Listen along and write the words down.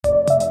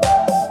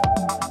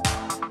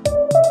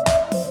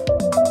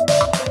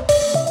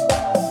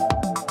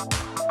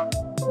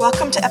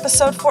welcome to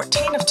episode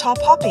 14 of Tall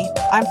Poppy.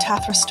 I'm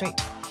Tathra Street.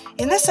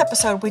 In this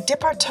episode, we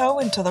dip our toe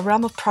into the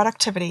realm of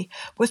productivity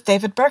with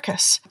David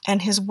Burkus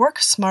and his Work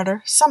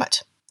Smarter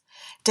Summit.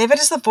 David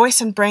is the voice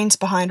and brains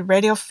behind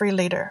Radio Free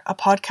Leader, a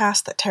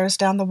podcast that tears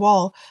down the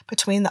wall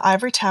between the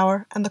ivory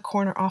tower and the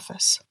corner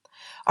office.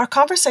 Our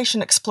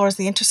conversation explores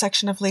the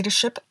intersection of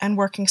leadership and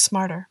working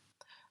smarter.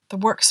 The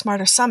Work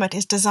Smarter Summit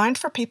is designed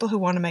for people who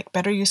want to make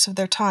better use of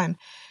their time,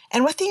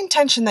 and with the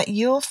intention that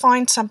you'll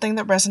find something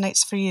that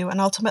resonates for you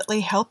and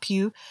ultimately help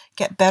you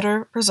get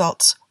better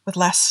results with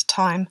less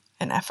time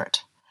and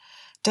effort.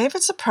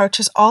 David's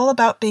approach is all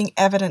about being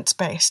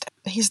evidence-based.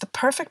 He's the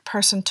perfect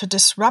person to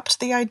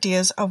disrupt the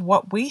ideas of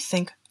what we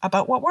think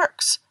about what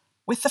works,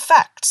 with the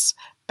facts,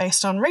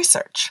 based on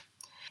research.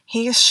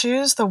 He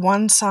eschews the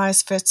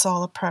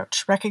one-size-fits-all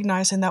approach,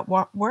 recognizing that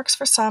what works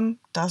for some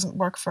doesn't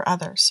work for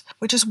others,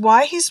 which is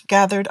why he's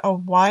gathered a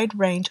wide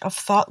range of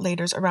thought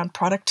leaders around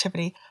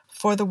productivity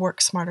for the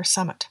Work Smarter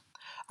Summit.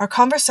 Our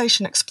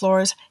conversation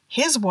explores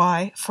his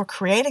why for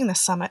creating the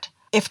summit,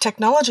 if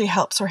technology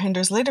helps or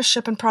hinders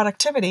leadership and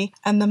productivity,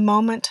 and the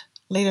moment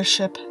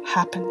leadership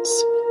happens.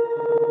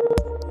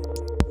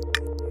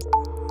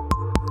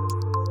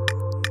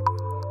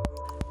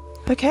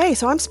 Okay,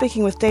 so I'm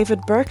speaking with David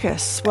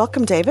Burkus.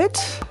 Welcome, David.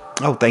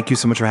 Oh, thank you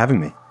so much for having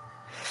me.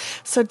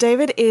 So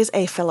David is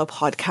a fellow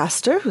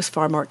podcaster who's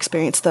far more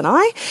experienced than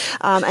I,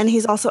 and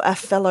he's also a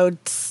fellow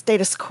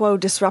status quo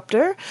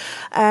disruptor,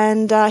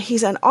 and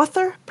he's an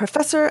author,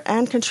 professor,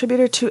 and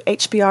contributor to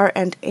HBR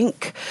and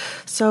Inc.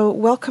 So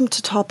welcome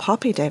to Tall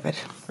Poppy, David.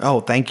 Oh,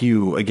 thank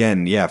you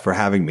again, for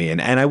having me. And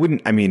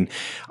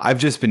I've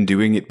just been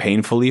doing it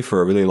painfully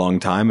for a really long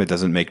time. It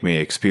doesn't make me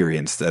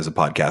experienced as a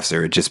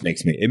podcaster. It just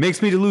makes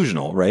me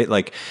delusional, right?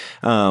 But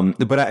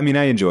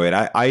I enjoy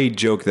it. I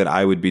joke that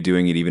I would be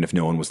doing it even if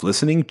no one was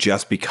listening,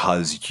 just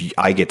because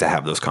I get to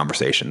have those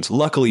conversations.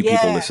 Luckily,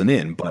 people listen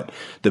in, but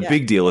the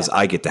big deal is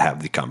I get to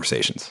have the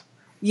conversations.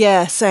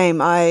 Yeah,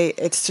 same.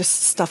 It's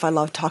just stuff I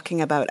love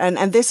talking about.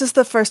 And this is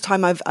the first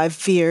time I've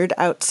veered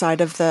outside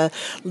of the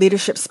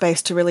leadership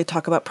space to really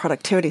talk about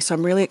productivity. So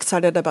I'm really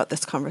excited about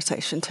this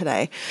conversation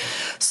today.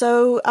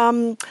 So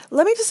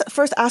let me just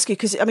first ask you,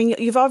 because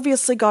you've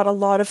obviously got a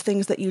lot of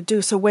things that you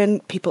do. So when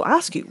people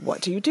ask you,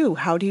 what do you do?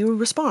 How do you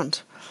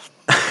respond?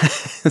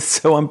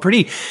 So I'm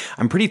pretty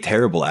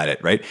terrible at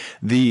it, right?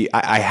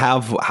 I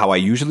have how I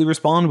usually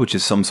respond, which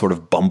is some sort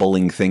of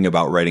bumbling thing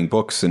about writing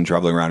books and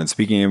traveling around and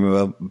speaking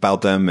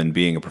about them and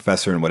being a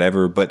professor and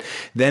whatever. But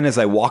then as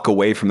I walk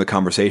away from the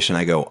conversation,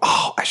 I go,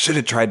 oh, I should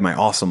have tried my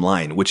awesome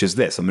line, which is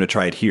this. I'm going to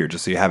try it here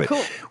just so you have it,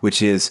 cool.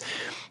 Which is,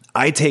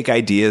 I take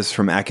ideas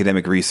from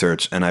academic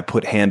research and I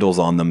put handles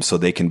on them so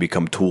they can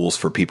become tools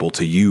for people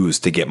to use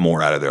to get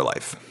more out of their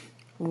life.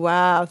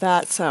 Wow,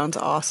 that sounds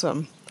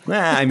awesome.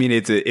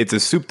 It's a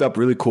souped up,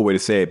 really cool way to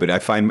say it, but I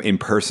find in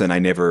person I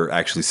never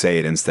actually say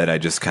it. Instead, I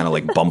just kind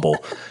of bumble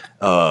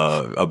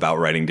about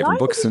writing different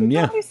books. And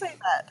Why do you say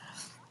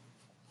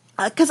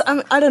that? Because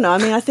I don't know.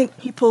 I think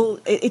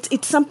people,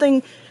 it's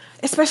something,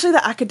 especially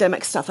the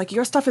academic stuff. Like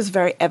your stuff is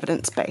very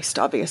evidence based,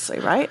 obviously,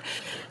 right?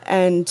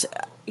 And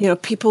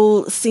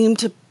people seem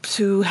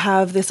to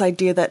have this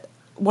idea that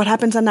what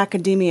happens in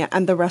academia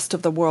and the rest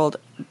of the world,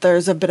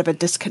 there's a bit of a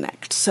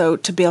disconnect. So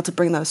to be able to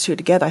bring those two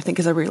together, I think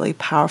is a really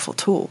powerful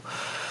tool.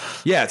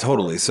 Yeah,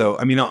 totally. So,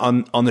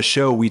 on the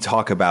show, we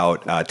talk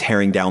about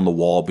tearing down the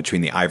wall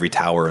between the ivory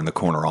tower and the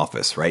corner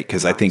office, right?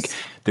 Because I think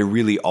there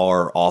really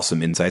are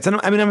awesome insights. And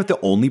I'm not the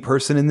only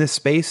person in this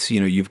space.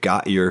 You've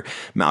got your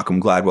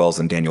Malcolm Gladwells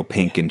and Daniel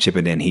Pink and Chip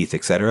and Dan Heath,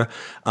 et cetera.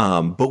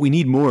 But we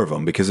need more of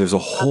them because there's a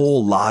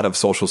whole lot of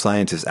social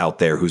scientists out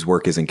there whose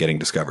work isn't getting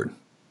discovered.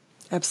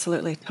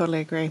 Absolutely. Totally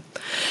agree.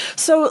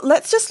 So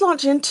let's just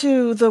launch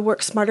into the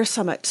Work Smarter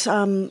Summit.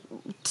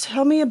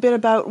 Tell me a bit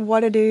about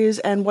what it is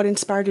and what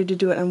inspired you to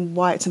do it and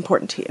why it's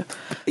important to you.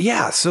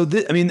 Yeah. So,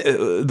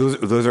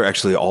 those are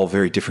actually all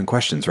very different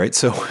questions, right?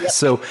 So,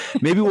 So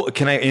maybe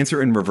can I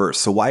answer in reverse?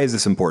 So why is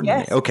this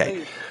important to me? Okay.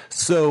 Please.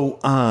 So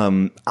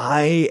I'm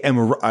a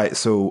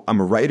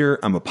writer,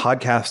 I'm a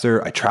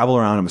podcaster, I travel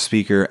around, I'm a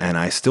speaker, and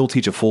I still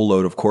teach a full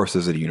load of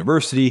courses at a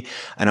university,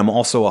 and I'm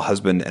also a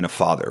husband and a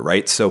father,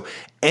 right? So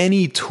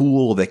any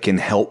tool that can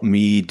help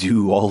me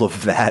do all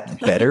of that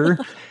better,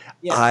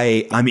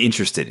 I'm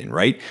interested in,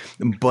 right?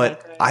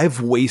 But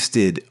I've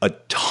wasted a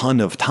ton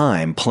of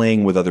time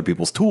playing with other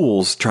people's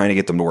tools, trying to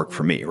get them to work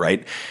for me,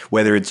 right?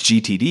 Whether it's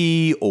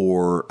GTD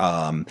or,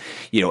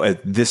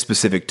 this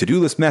specific to-do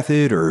list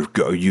method or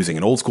using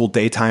an old school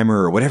day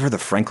timer or whatever the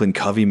Franklin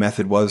Covey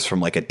method was from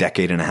like a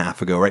decade and a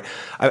half ago, right?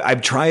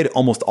 I've tried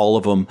almost all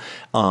of them,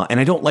 and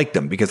I don't like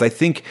them because I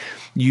think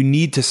you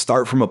need to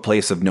start from a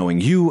place of knowing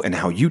you and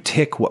how you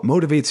tick, what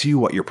motivates you,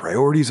 what your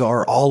priorities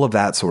are, all of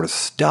that sort of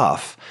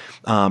stuff.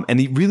 And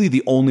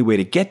the only way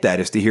to get that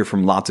is to hear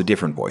from lots of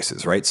different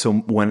voices, right? So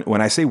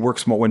when I say work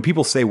smart, when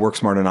people say work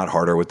smarter, not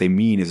harder, what they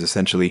mean is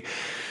essentially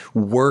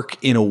work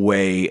in a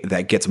way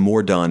that gets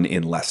more done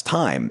in less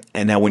time.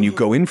 And now when you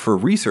go in for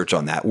research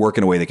on that, work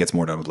in a way that gets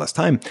more done with less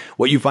time,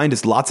 what you find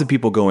is lots of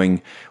people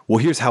going, well,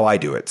 here's how I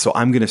do it. So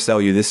I'm going to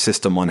sell you this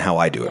system on how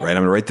I do it, right? I'm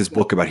going to write this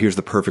book about here's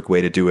the perfect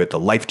way to do it, the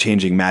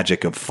life-changing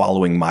magic of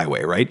following my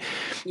way, right?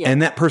 Yeah.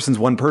 And that person's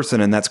one person,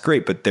 and that's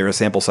great, but they're a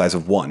sample size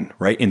of one,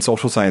 right? In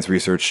social science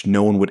research,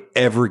 no one would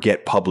ever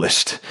get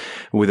published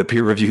with a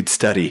peer-reviewed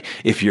study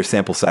if your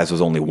sample size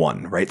was only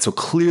one, right? So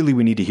clearly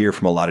we need to hear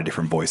from a lot of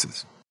different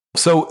voices.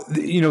 So,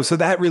 so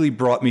that really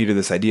brought me to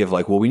this idea of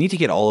like, well, we need to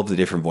get all of the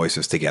different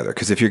voices together.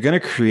 Because if you're going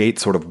to create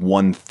sort of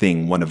one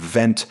thing, one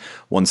event,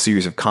 one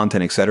series of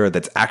content, et cetera,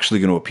 that's actually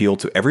going to appeal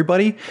to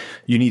everybody,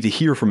 you need to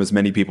hear from as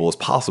many people as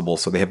possible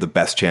so they have the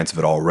best chance of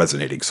it all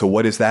resonating. So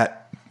what is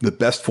that? The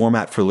best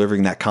format for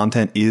delivering that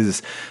content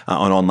is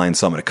an online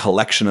summit, a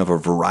collection of a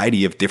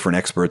variety of different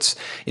experts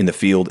in the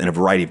field and a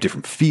variety of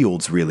different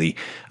fields, really,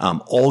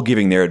 all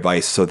giving their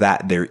advice so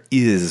that there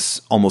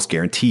is almost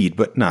guaranteed,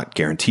 but not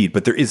guaranteed,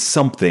 but there is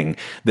something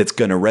that's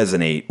going to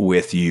resonate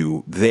with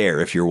you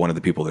there if you're one of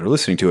the people that are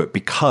listening to it,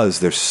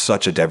 because there's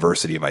such a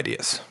diversity of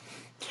ideas.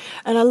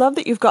 And I love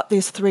that you've got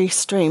these 3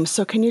 streams.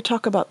 So can you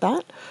talk about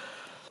that?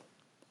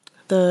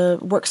 The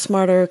work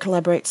smarter,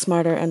 collaborate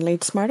smarter, and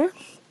lead smarter?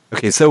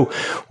 Okay, so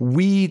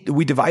we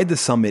divide the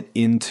summit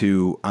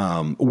into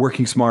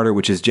working smarter,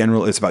 which is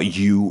general. It's about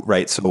you,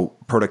 right? So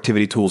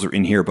productivity tools are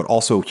in here, but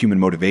also human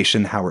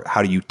motivation.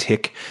 How do you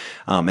tick,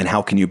 and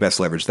how can you best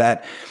leverage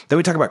that? Then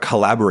we talk about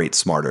collaborate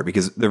smarter,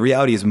 because the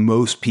reality is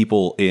most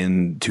people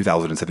in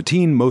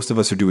 2017, most of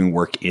us are doing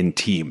work in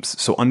teams.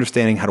 So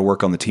understanding how to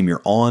work on the team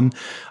you're on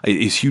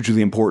is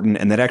hugely important,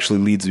 and that actually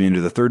leads me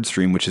into the 3rd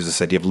stream, which is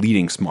this idea of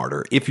leading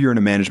smarter. If you're in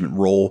a management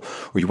role,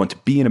 or you want to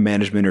be in a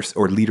management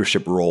or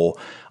leadership role,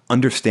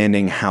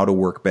 understanding how to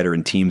work better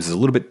in teams is a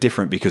little bit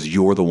different because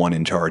you're the one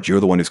in charge. You're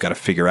the one who's got to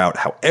figure out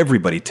how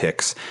everybody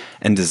ticks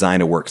and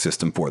design a work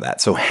system for that.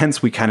 So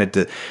hence we kind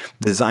of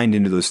designed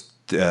into those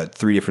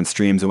 3 different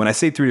streams. And when I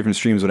say 3 different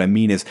streams, what I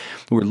mean is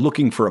we're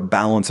looking for a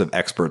balance of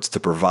experts to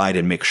provide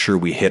and make sure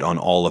we hit on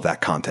all of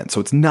that content. So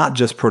it's not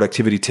just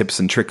productivity tips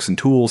and tricks and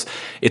tools.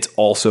 It's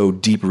also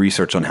deep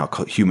research on how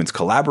humans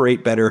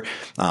collaborate better.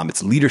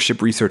 It's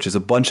leadership research. It's a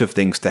bunch of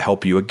things to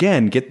help you,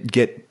 again,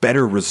 get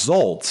better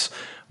results,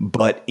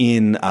 but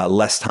in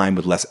less time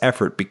with less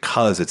effort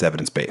because it's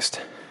evidence-based.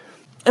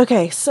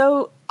 Okay,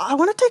 so I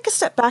want to take a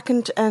step back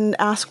and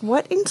ask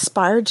what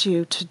inspired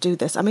you to do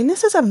this? I mean,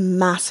 this is a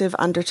massive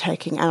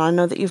undertaking, and I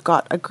know that you've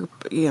got a group,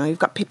 you've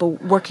got people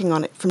working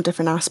on it from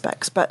different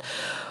aspects, but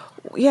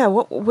yeah,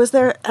 what was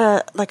there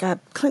like a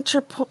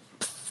clincher,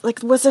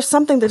 like was there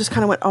something that just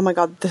kind of went, oh my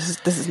God, this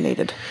is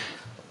needed?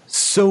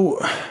 So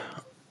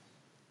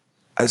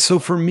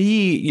for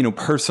me,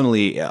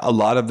 personally, a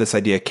lot of this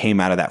idea came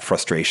out of that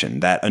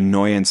frustration, that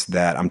annoyance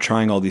that I'm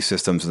trying all these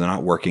systems and they're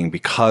not working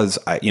because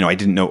I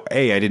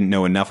didn't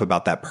know enough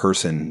about that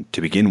person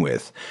to begin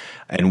with,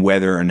 and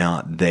whether or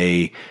not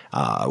they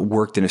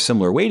worked in a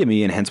similar way to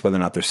me, and hence whether or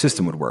not their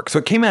system would work. So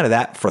it came out of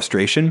that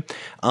frustration.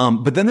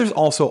 But then there's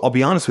also, I'll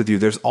be honest with you,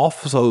 there's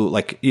also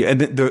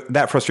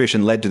that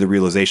frustration led to the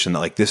realization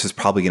that this is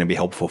probably going to be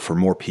helpful for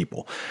more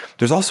people.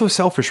 There's also a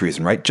selfish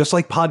reason, right? Just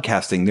like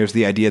podcasting, there's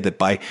the idea that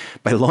by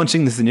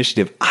launching this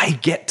initiative, I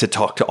get to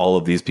talk to all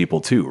of these people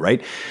too,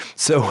 right?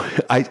 So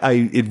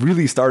it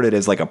really started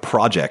as a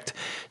project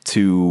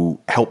to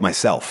help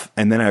myself.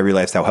 And then I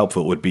realized how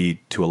helpful it would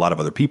be to a lot of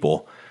other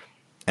people.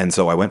 And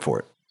so I went for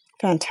it.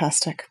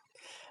 Fantastic.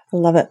 I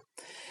love it.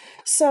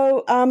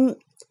 So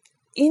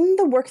in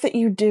the work that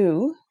you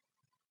do,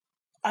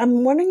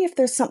 I'm wondering if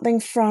there's something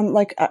from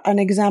an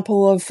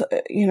example of,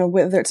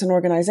 whether it's an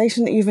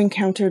organization that you've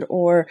encountered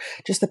or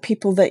just the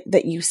people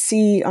that you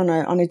see on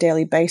a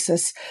daily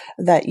basis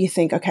that you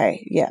think,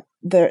 okay, yeah,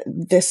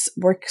 this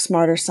Work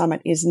Smarter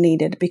Summit is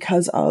needed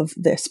because of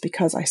this,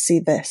 because I see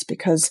this,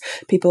 because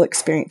people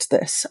experience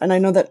this. And I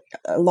know that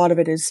a lot of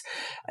it is,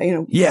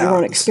 your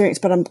own experience,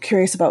 but I'm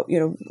curious about,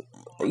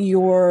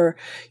 your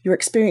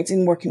experience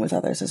in working with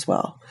others as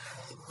well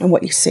and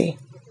what you see.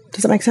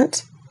 Does that make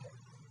sense?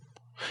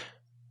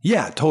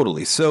 Yeah,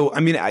 totally. So, I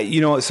mean,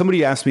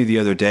 somebody asked me the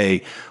other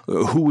day,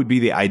 who would be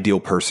the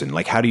ideal person?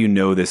 How do you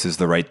know this is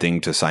the right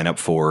thing to sign up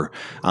for?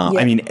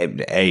 I mean,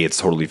 A,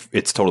 it's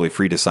totally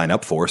free to sign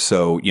up for.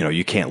 So,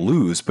 you can't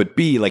lose, but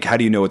B, how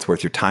do you know it's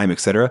worth your time, et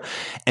cetera?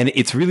 And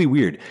it's really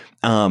weird.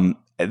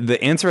 The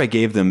answer I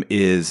gave them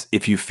is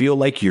if you feel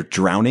like you're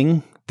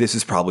drowning, this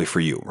is probably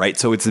for you, right?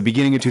 So it's the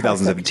beginning of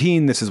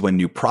 2017. This is when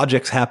new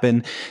projects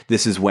happen.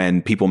 This is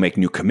when people make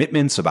new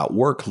commitments about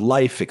work,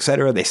 life, et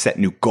cetera. They set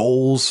new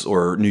goals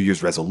or New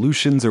Year's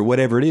resolutions or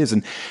whatever it is.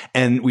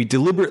 And we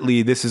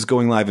deliberately, this is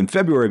going live in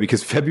February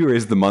because February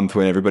is the month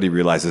when everybody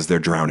realizes they're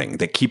drowning,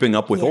 that keeping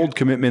up with old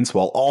commitments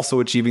while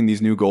also achieving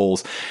these new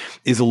goals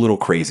is a little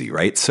crazy,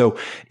 right? So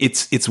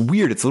it's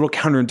weird. It's a little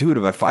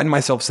counterintuitive. I find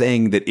myself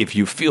saying that if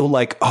you feel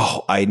like,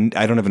 I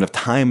don't have enough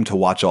time to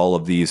watch all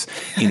of these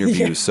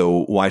interviews,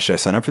 so why why should I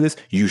sign up for this?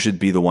 You should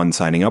be the one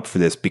signing up for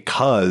this,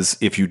 because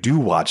if you do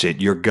watch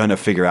it, you're going to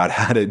figure out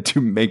how to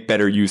make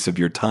better use of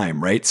your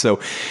time, right? So,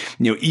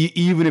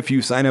 even if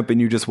you sign up and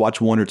you just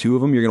watch one or two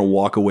of them, you're going to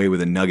walk away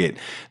with a nugget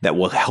that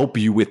will help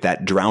you with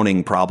that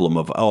drowning problem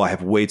of, I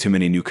have way too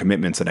many new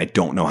commitments and I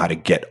don't know how to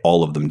get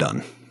all of them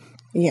done.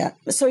 Yeah.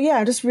 So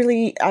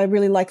I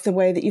really like the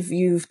way that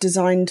you've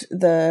designed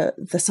the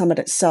summit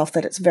itself,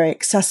 that it's very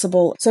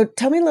accessible. So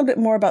tell me a little bit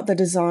more about the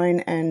design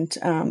and,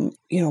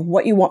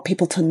 what you want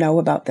people to know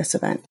about this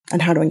event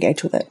and how to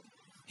engage with it.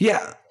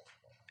 Yeah.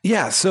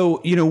 Yeah.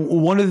 So,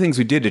 one of the things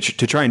we did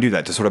to try and do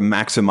that, to sort of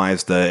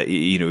maximize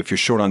if you're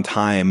short on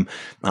time,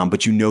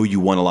 but you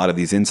want a lot of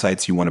these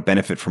insights, you want to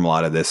benefit from a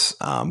lot of this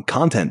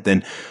content,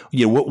 then,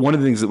 one of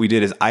the things that we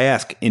did is I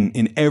ask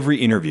in every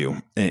interview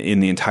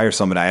in the entire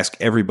summit, I ask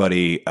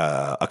everybody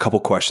a couple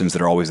questions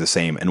that are always the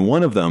same. And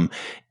one of them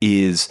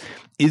is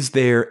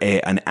there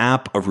an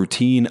app, a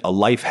routine, a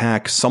life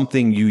hack,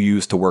 something you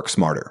use to work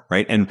smarter,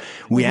 right? And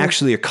we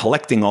actually are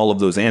collecting all of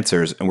those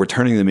answers and we're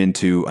turning them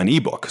into an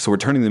ebook. So we're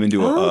turning them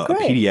into a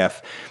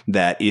PDF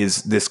that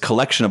is this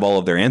collection of all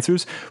of their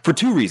answers for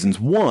two reasons.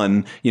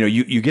 One,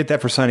 you get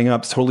that for signing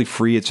up. It's totally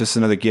free. It's just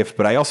another gift.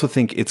 But I also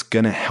think it's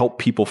going to help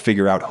people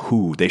figure out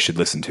who they should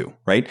listen to,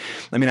 right?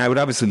 I mean, I would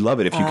obviously love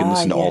it if you can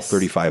listen to all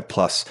 35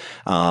 plus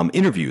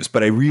interviews,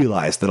 but I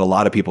realize that a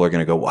lot of people are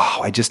going to go,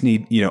 wow, I just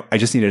need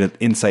an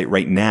insight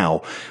right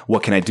now.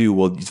 What can I do?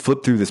 Well,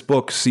 flip through this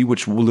book, see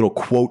which little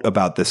quote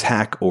about this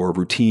hack or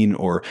routine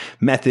or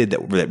method that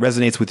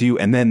resonates with you.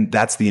 And then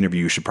that's the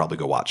interview you should probably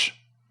go watch.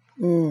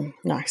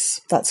 Nice.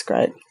 That's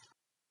great.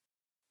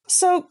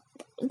 So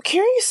I'm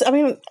curious, I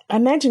mean, I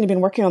imagine you've been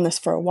working on this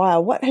for a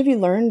while. What have you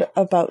learned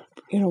about,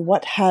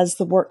 what has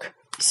the Work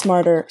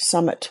Smarter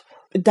Summit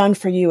done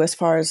for you as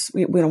far as,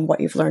 what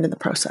you've learned in the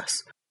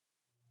process?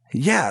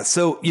 Yeah.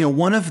 So,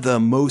 one of the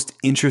most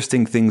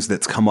interesting things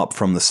that's come up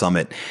from the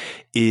summit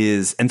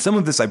is, and some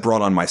of this I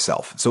brought on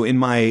myself. So in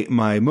my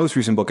most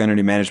recent book,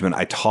 Energy Management,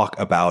 I talk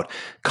about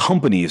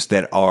companies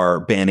that are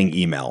banning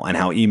email and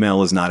how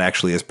email is not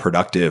actually as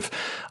productive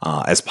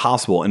as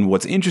possible. And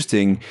what's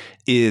interesting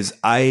is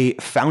I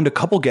found a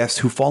couple guests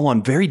who fall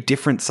on very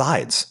different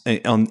sides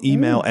on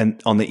email and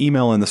on the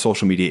email and the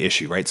social media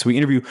issue, right? So we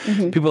interview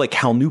people like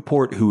Cal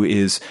Newport, who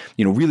is,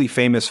 really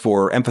famous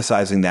for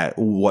emphasizing that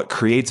what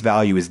creates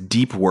value is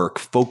deep work,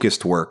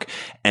 focused work,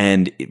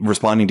 and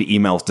responding to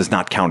emails does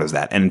not count as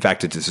that. And in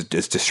fact,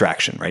 it's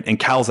distraction, right? And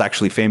Cal's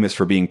actually famous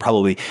for being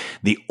probably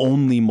the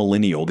only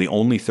millennial, the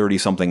only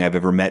 30-something I've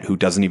ever met who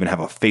doesn't even have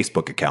a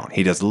Facebook account.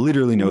 He does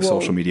literally no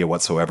social media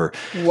whatsoever.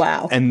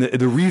 Wow. And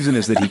the reason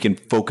is that he can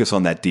focus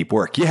on that deep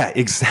work. Yeah,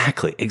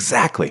 exactly.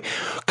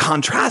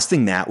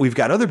 Contrasting that, we've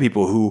got other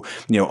people who,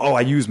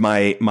 I use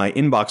my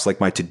inbox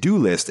like my to-do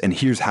list, and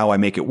here's how I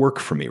make it work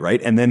for me,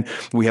 right? And then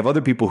we have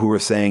other people who are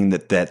saying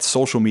that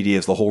social media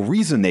is the whole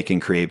reason they can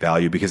create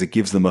value because it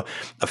gives them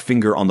a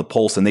finger on the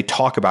pulse, and they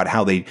talk about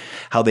how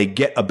they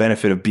get a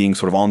benefit of being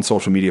sort of on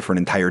social media for an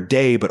entire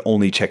day, but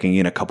only checking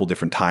in a couple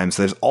different times.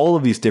 So there's all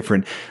of these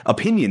different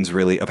opinions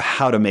really of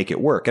how to make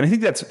it work. And I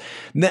think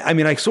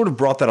I sort of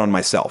brought that on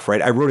myself,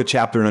 right? I wrote a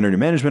chapter in Energy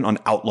Management on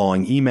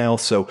outlawing email.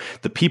 So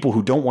the people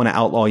who don't want to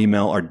outlaw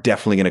email are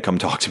definitely going to come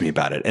talk to me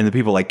about it. And the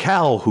people like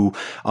Cal who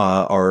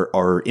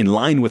are in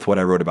line with what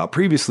I wrote about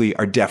previously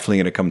are definitely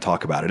going to come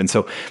talk about it. And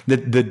so the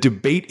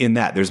debate in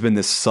that, there's been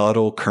this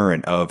subtle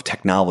current of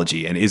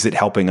technology and is it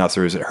helping us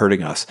or is it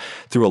hurting us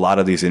through a lot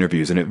of these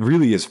interviews. And it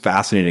really is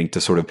fascinating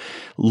to sort of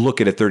look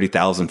at a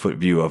 30,000 foot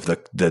view of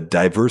the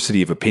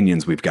diversity of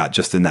opinions we've got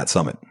just in that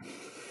summit.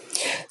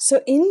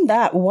 So in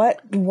that,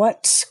 what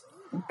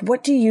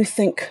do you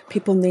think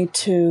people need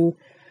to,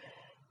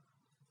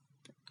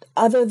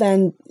 other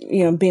than,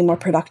 being more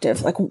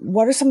productive, like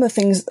what are some of the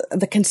things,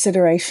 the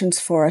considerations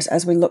for us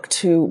as we look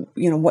to,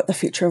 what the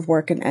future of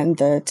work and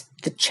the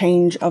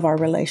change of our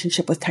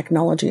relationship with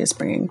technology is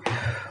bringing?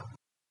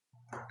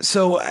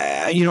 So,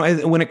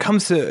 when it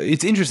comes to,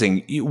 it's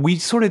interesting, we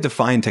sort of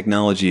define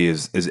technology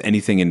as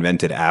anything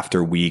invented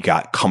after we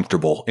got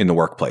comfortable in the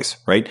workplace,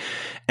 right?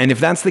 And if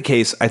that's the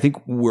case, I think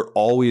we're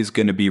always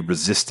going to be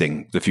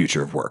resisting the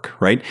future of work,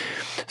 right?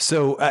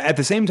 So at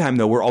the same time,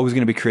 though, we're always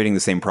going to be creating the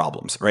same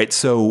problems, right?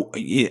 So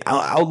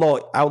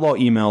Outlaw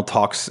Email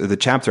talks, the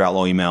chapter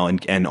Outlaw Email,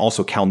 and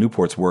also Cal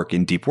Newport's work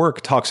in Deep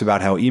Work talks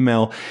about how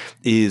email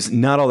is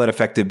not all that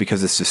effective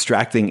because it's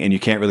distracting and you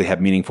can't really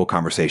have meaningful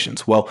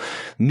conversations. Well,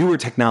 newer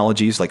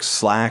technologies like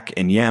Slack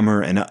and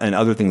Yammer and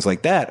other things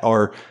like that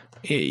are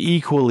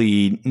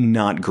equally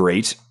not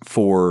great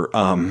for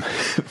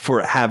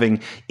having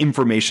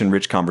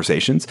information-rich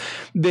conversations.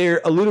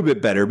 They're a little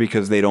bit better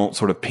because they don't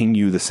sort of ping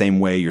you the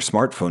same way your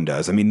smartphone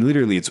does. I mean,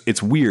 literally,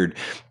 it's weird.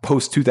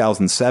 Post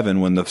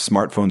 2007, when the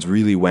smartphones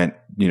really went,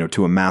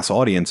 to a mass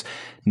audience,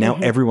 now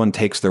everyone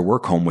takes their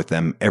work home with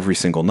them every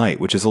single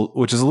night, which is a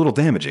little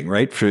damaging,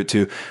 right?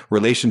 To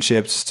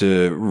relationships,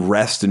 to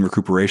rest and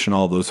recuperation,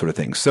 all of those sort of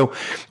things. So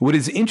what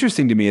is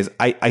interesting to me is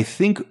I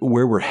think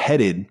where we're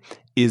headed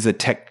is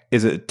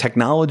a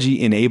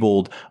technology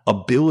enabled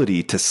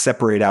ability to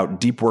separate out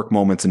deep work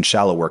moments and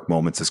shallow work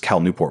moments, as Cal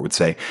Newport would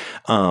say.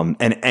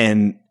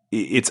 And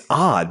it's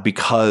odd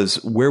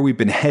because where we've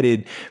been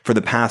headed for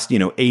the past,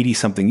 80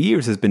 something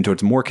years has been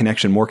towards more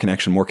connection, more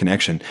connection, more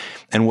connection.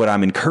 And what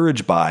I'm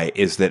encouraged by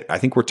is that I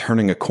think we're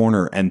turning a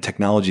corner and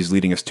technology is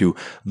leading us to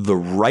the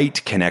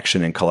right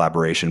connection and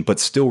collaboration, but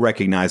still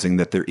recognizing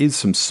that there is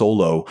some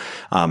solo,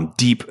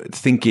 deep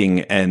thinking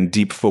and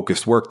deep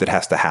focused work that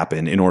has to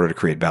happen in order to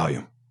create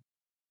value.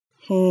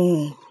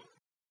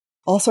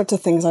 All sorts of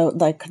things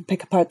I could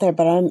pick apart there,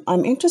 but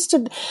I'm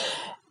interested.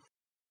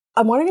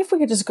 I'm wondering if we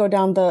could just go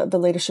down the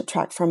leadership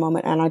track for a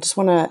moment. And I just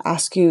want to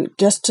ask you,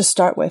 just to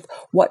start with,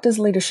 what does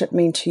leadership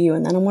mean to you?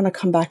 And then I want to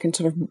come back and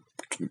sort of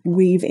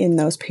weave in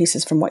those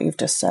pieces from what you've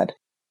just said.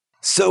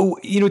 So,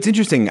 it's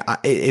interesting.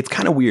 It's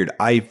kind of weird.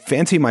 I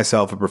fancy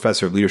myself a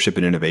professor of leadership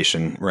and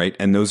innovation, right?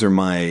 And those are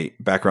my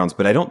backgrounds,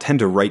 but I don't tend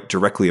to write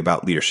directly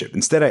about leadership.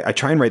 Instead, I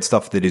try and write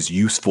stuff that is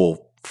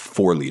useful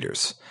for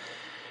leaders.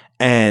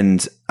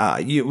 And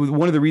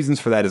one of the reasons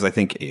for that is I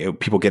think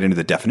people get into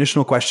the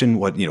definitional question.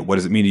 What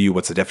does it mean to you?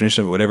 What's the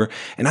definition of it? Whatever.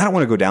 And I don't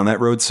want to go down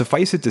that road.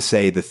 Suffice it to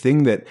say, the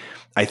thing that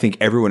I think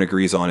everyone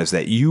agrees on is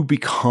that you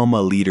become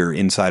a leader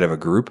inside of a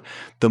group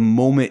the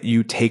moment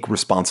you take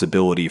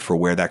responsibility for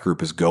where that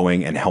group is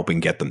going and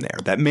helping get them there.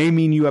 That may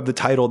mean you have the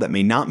title. That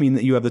may not mean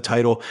that you have the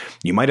title.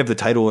 You might have the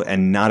title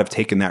and not have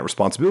taken that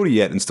responsibility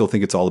yet and still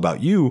think it's all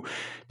about you.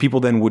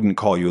 People then wouldn't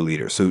call you a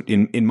leader. So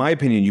in my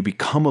opinion, you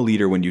become a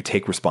leader when you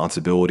take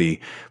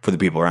responsibility for the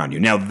people around you.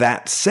 Now,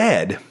 that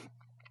said,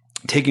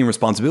 taking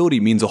responsibility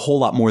means a whole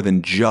lot more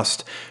than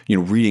just,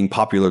 reading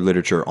popular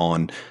literature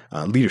on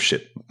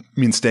leadership. It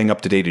means staying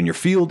up to date in your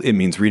field. It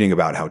means reading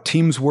about how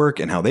teams work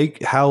and how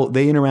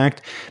they interact.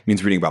 It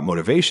means reading about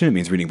motivation. It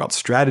means reading about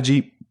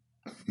strategy.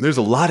 There's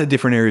a lot of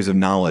different areas of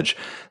knowledge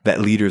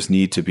that leaders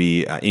need to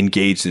be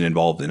engaged and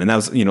involved in. And that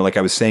was, like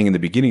I was saying in the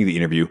beginning of the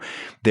interview,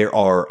 there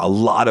are a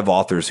lot of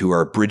authors who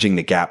are bridging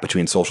the gap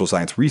between social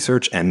science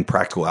research and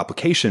practical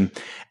application.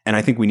 And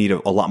I think we need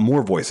a lot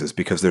more voices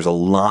because there's a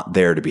lot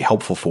there to be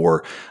helpful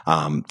for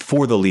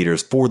the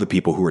leaders, for the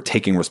people who are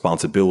taking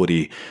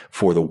responsibility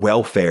for the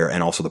welfare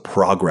and also the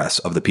progress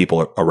of the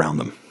people around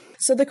them.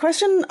 So the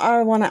question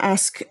I want to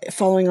ask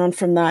following on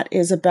from that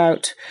is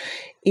about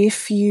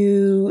if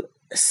you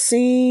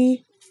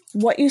see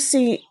what you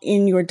see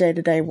in your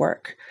day-to-day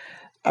work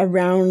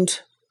around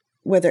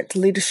whether it's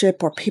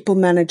leadership or people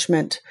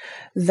management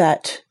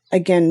that,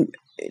 again,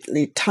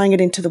 tying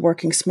it into the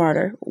working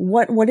smarter,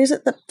 what is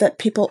it that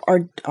people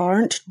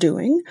aren't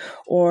doing,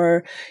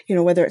 or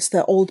whether it's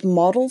the old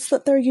models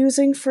that they're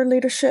using for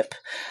leadership,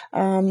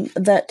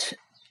 that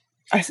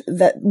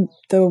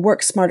the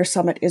Work Smarter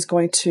Summit is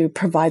going to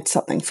provide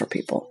something for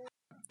people.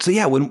 So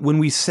yeah, when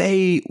we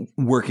say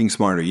working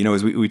smarter,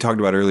 as we talked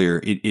about earlier,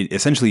 it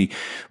essentially,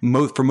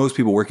 for most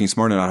people, working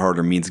smarter, not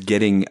harder, means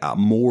getting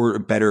more,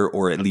 better,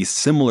 or at least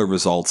similar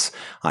results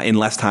in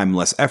less time,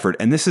 less effort.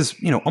 And this is,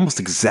 almost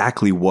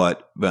exactly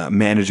what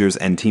managers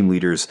and team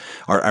leaders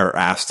are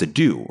asked to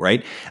do,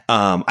 right?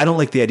 I don't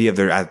like the idea of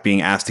they're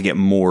being asked to get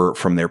more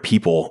from their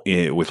people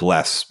with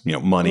less,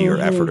 money or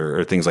effort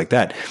or things like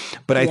that.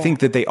 But I think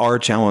that they are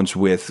challenged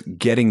with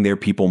getting their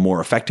people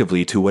more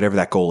effectively to whatever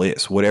that goal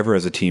is, whatever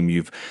as a team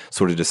you've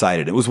sort of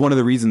decided. It was one of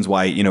the reasons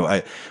why,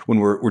 when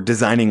we're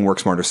designing Work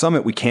Smarter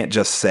Summit, we can't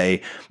just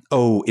say,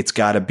 oh, it's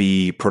got to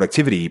be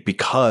productivity,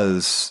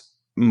 because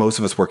most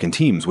of us work in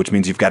teams, which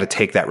means you've got to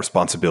take that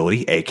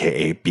responsibility,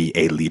 aka be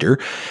a leader,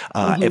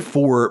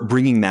 for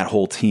bringing that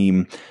whole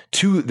team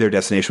to their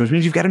destination, which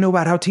means you've got to know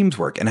about how teams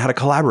work and how to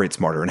collaborate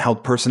smarter and how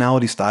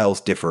personality styles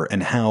differ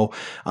and how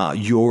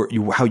your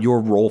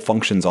role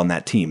functions on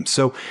that team.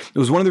 So it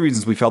was one of the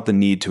reasons we felt the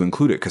need to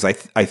include it, because I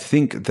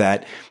think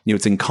that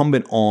it's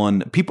incumbent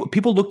on people.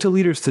 People look to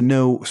leaders to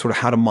know sort of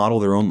how to model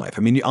their own life.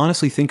 I mean, you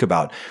honestly think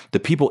about the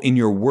people in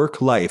your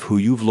work life who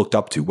you've looked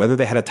up to, whether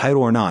they had a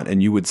title or not,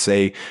 and you would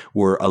say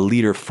were a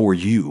leader for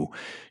you.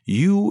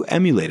 You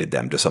emulated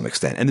them to some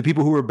extent. And the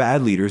people who were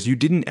bad leaders, you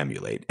didn't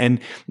emulate. And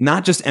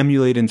not just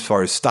emulate as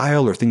far as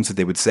style or things that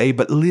they would say,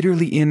 but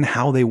literally in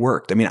how they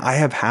worked. I mean, I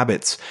have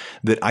habits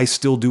that I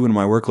still do in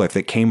my work life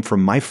that came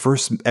from my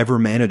first ever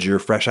manager,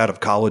 fresh out of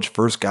college,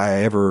 first guy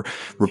I ever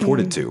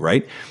reported to,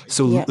 right?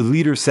 So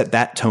leaders set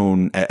that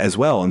tone as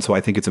well. And so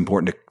I think it's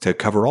important to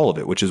cover all of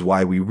it, which is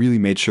why we really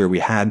made sure we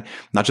had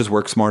not just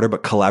work smarter,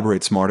 but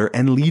collaborate smarter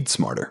and lead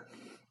smarter.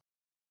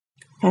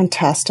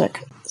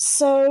 Fantastic.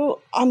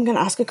 So I'm going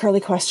to ask a curly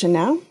question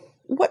now.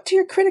 What do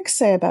your critics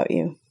say about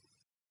you?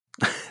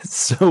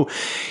 So,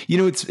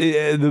 it's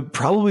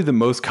probably the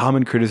most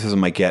common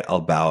criticism I get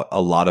about a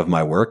lot of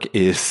my work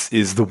is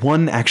the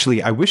one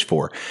actually I wish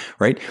for,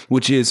 right?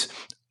 Which is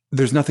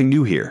there's nothing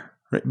new here.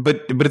 Right.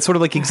 But it's sort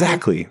of like,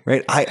 exactly,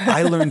 right?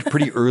 I learned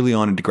pretty early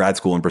on into grad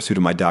school in pursuit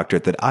of my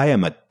doctorate that I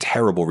am a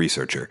terrible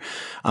researcher.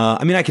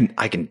 I mean,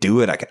 I can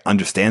do it. I can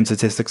understand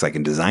statistics. I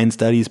can design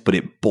studies, but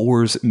it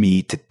bores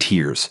me to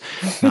tears.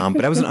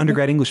 But I was an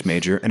undergrad English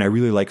major and I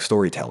really like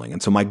storytelling.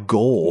 And so my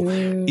goal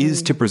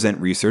is to present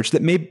research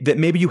that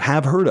maybe you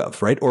have heard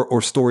of, right?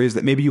 Or stories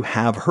that maybe you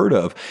have heard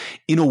of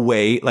in a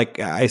way, like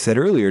I said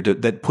earlier,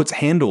 that puts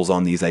handles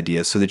on these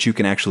ideas so that you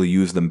can actually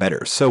use them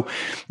better. So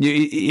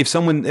if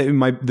someone,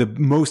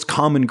 the most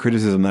common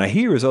criticism that I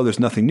hear is, oh, there's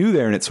nothing new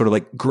there. And it's sort of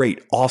like,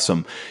 great,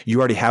 awesome. You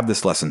already have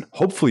this lesson.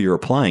 Hopefully you're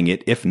applying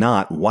it. If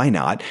not, why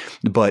not?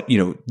 But,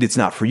 it's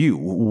not for you.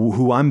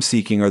 Who I'm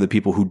seeking are the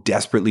people who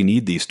desperately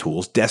need these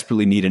tools,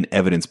 desperately need an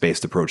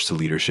evidence-based approach to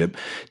leadership,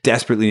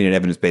 desperately need an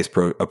evidence-based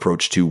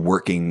approach to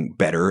working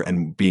better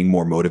and being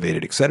more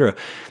motivated, et cetera.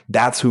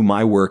 That's who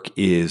my work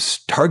is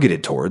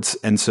targeted towards.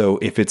 And so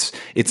if it's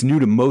new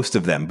to most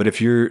of them, but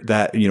if you're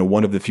that,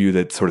 one of the few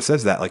that sort of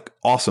says that, like,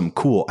 awesome,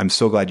 cool, I'm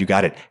so glad you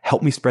got it.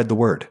 Help me spread the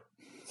word.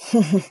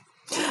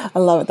 I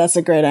love it. That's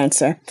a great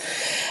answer.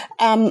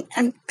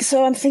 And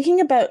so I'm thinking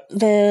about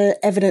the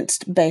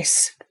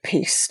evidence-based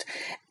piece,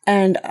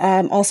 and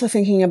I'm also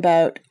thinking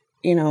about,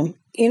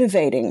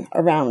 innovating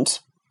around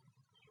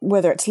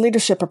whether it's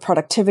leadership or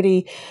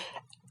productivity,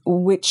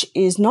 which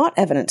is not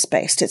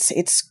evidence-based.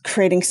 It's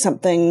creating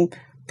something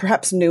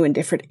perhaps new and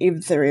different,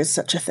 if there is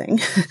such a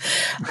thing.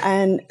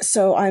 And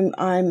so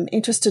I'm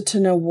interested to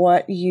know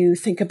what you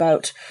think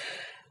about,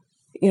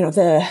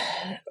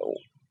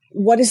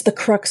 what is the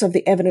crux of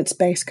the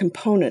evidence-based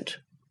component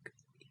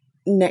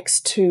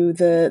next to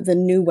the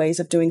new ways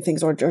of doing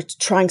things, or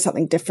trying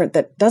something different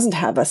that doesn't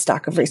have a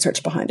stack of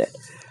research behind it?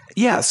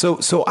 Yeah.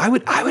 So I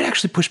would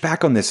actually push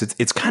back on this.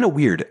 It's kind of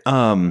weird.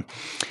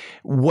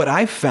 What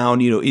I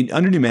found,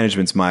 under New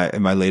Management's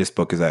my latest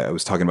book, as I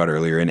was talking about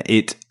earlier, and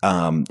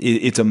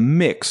it's a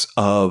mix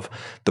of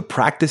the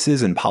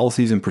practices and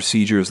policies and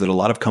procedures that a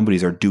lot of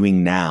companies are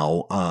doing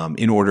now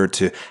in order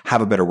to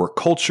have a better work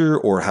culture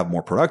or have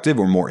more productive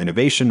or more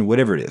innovation,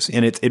 whatever it is.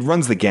 And it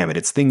runs the gamut.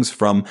 It's things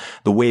from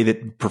the way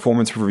that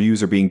performance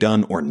reviews are being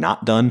done or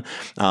not done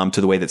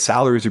to the way that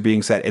salaries are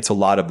being set. It's a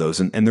lot of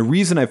those. And the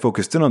reason I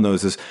focused in on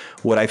those is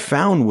what I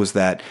found was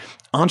that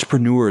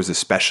entrepreneurs,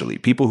 especially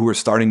people who are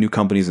starting new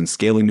companies and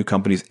scaling new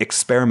companies,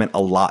 experiment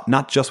a lot,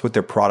 not just with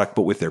their product,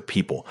 but with their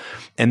people.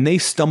 And they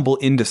stumble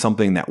into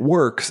something that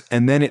works,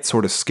 and then it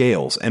sort of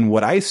scales. And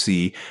what I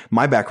see,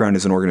 my background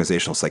is in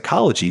organizational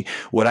psychology,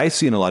 what I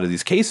see in a lot of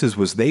these cases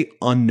was they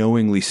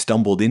unknowingly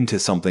stumbled into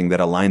something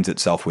that aligns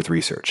itself with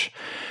research.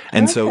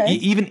 And so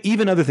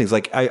even other things,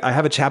 like I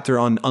have a chapter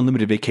on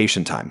unlimited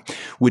vacation time,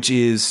 which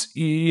is,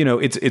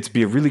 it's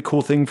be a really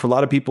cool thing for a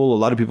lot of people. A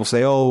lot of people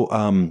say,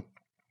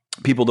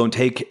 people don't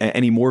take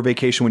any more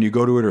vacation when you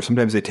go to it, or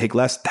sometimes they take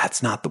less.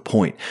 That's not the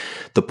point.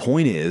 The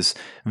point is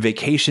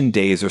vacation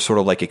days are sort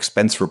of like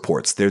expense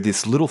reports. They're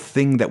this little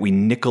thing that we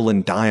nickel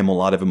and dime a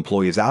lot of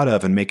employees out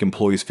of and make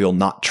employees feel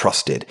not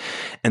trusted.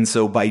 And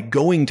so by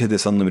going to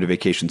this unlimited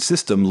vacation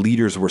system,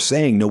 leaders were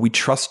saying, no, we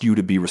trust you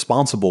to be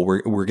responsible.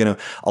 We're going to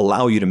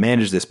allow you to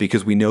manage this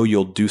because we know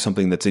you'll do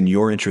something that's in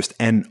your interest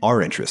and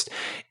our interest.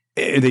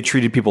 They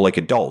treated people like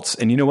adults,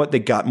 and you know what? They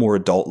got more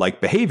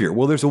adult-like behavior.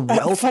 Well, there's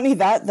a funny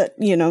that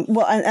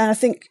well, and I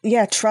think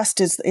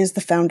trust is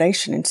the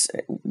foundation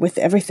with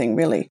everything,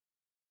 really.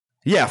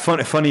 Yeah,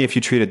 funny if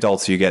you treat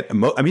adults, you get.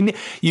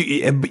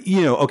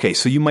 Okay,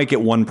 so you might get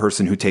one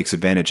person who takes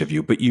advantage of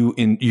you, but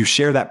you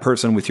share that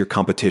person with your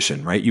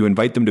competition, right? You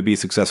invite them to be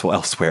successful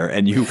elsewhere,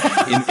 and you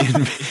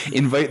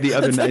invite the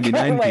other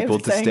 99 people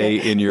to stay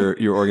in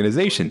your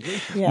organization.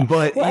 Yeah.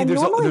 But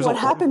normally what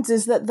happens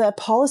is that the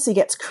policy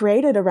gets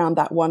created around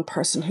that one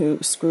person who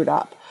screwed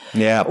up.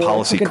 Yeah,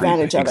 policy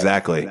creep.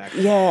 Exactly.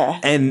 Yeah.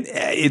 And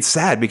it's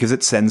sad because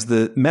it sends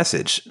the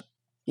message.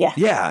 Yeah.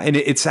 Yeah. And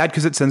it's sad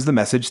because it sends the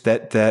message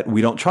that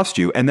we don't trust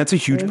you. And that's a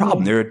huge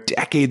problem. There are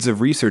decades of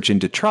research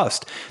into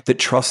trust, that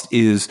trust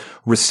is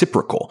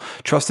reciprocal.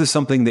 Trust is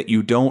something that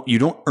you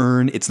don't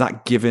earn. It's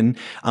not given.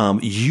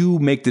 You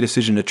make the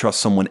decision to trust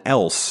someone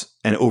else.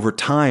 And over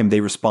time, they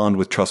respond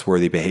with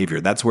trustworthy behavior.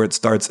 That's where it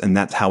starts, and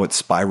that's how it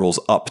spirals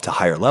up to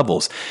higher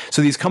levels.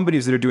 So these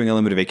companies that are doing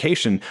unlimited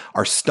vacation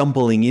are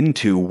stumbling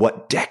into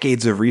what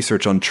decades of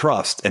research on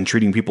trust and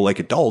treating people like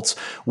adults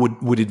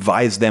would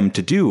advise them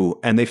to do.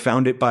 And they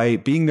found it by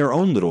being their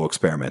own little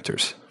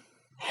experimenters.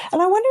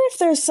 And I wonder if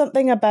there's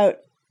something about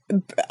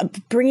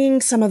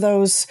bringing some of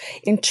those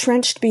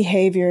entrenched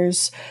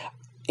behaviors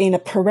in a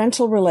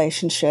parental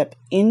relationship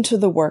into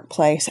the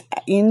workplace,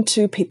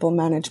 into people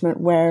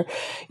management, where,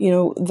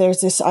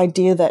 there's this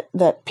idea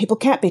that people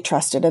can't be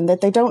trusted and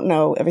that they don't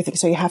know everything.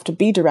 So you have to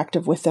be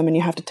directive with them and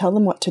you have to tell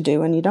them what to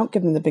do and you don't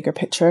give them the bigger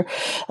picture.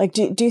 Like,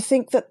 do you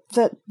think that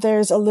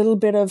there's a little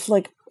bit of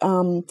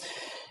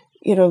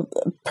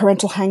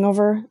parental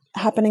hangover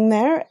happening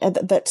there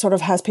that sort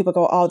of has people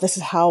go, oh, this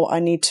is how I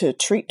need to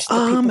treat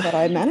the people that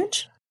I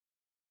manage?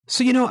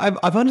 So,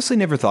 I've honestly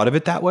never thought of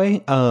it that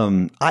way.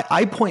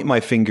 I point my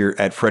finger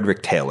at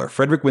Frederick Taylor.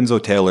 Frederick Winslow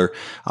Taylor,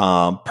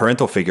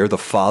 parental figure, the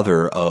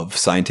father of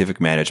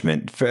scientific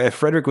management.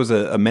 Frederick was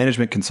a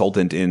management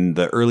consultant in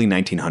the early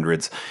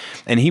 1900s,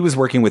 and he was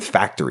working with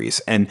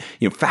factories. And,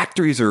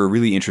 factories are a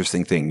really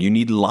interesting thing. You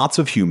need lots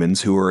of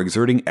humans who are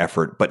exerting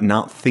effort, but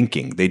not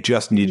thinking. They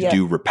just need to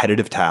do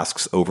repetitive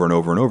tasks over and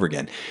over and over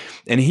again.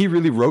 And he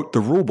really wrote the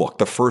rule book,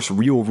 the first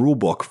real rule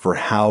book for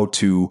how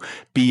to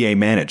be a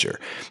manager.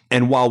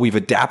 And while we've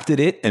adapted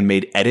it and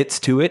made edits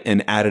to it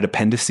and added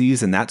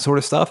appendices and that sort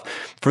of stuff,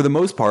 for the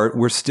most part,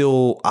 we're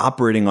still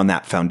operating on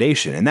that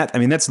foundation. And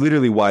that's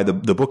literally why the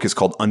book is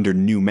called Under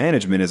New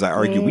Management, as I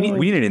argue. We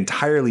need an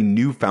entirely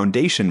new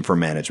foundation for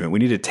management. We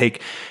need to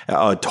take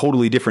a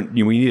totally different,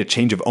 we need a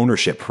change of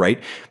ownership,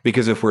 right?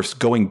 Because if we're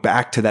going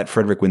back to that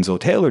Frederick Winslow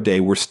Taylor day,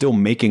 we're still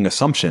making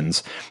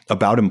assumptions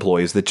about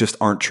employees that just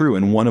aren't true.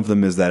 And one of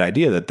them is that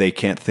idea that they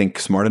can't think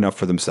smart enough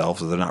for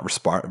themselves, or they're not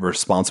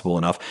responsible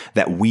enough,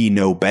 that we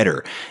know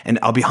better. And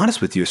I'll be honest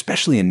with you,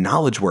 especially in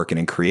knowledge work and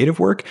in creative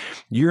work,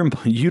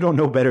 you don't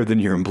know better than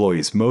your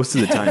employees. Most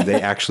of the time,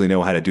 they actually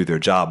know how to do their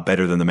job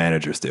better than the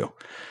managers do.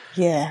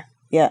 Yeah.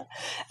 Yeah.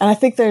 And I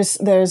think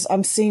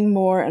I'm seeing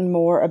more and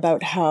more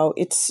about how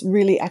it's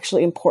really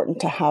actually important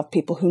to have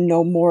people who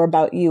know more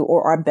about you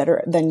or are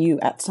better than you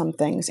at some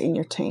things in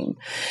your team.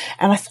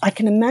 And I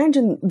can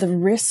imagine the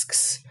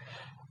risks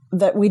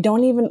that we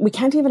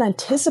can't even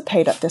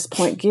anticipate at this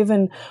point,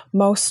 given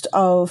most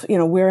of,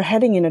 we're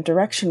heading in a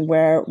direction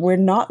where we're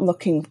not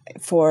looking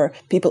for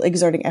people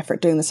exerting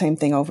effort doing the same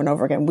thing over and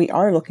over again. We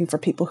are looking for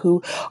people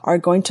who are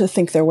going to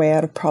think their way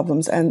out of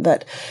problems, and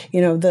that,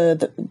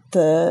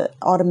 the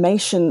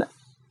automation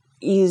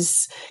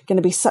is going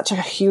to be such a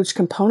huge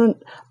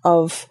component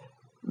of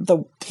the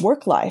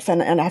work life.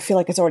 And I feel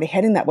like it's already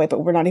heading that way, but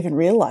we're not even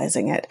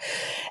realizing it.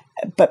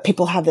 But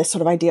people have this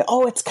sort of idea,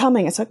 oh, it's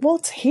coming. It's like, well,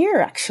 it's here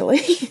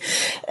actually.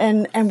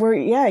 and we're,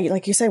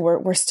 like you say,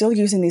 we're still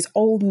using these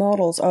old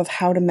models of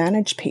how to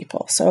manage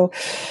people. So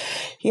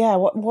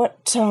what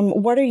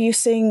are you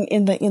seeing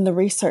in the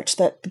research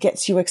that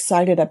gets you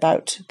excited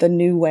about the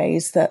new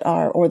ways that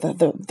are, or the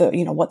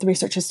what the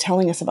research is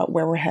telling us about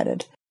where we're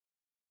headed?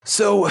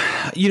 So,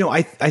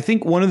 I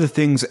think one of the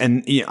things,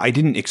 and I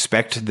didn't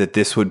expect that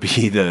this would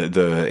be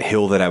the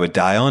hill that I would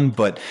die on,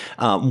 but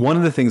one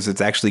of the things that's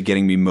actually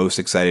getting me most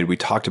excited, we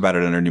talked about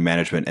it under New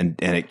Management, and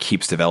it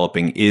keeps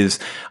developing, is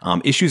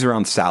issues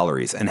around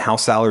salaries and how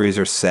salaries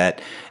are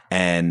set,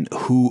 and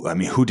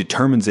who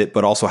determines it,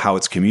 but also how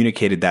it's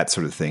communicated, that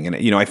sort of thing.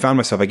 And, I found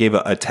myself, I gave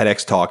a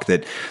TEDx talk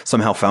that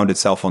somehow found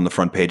itself on the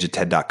front page of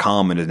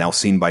TED.com and is now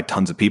seen by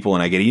tons of people.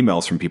 And I get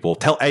emails from people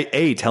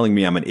telling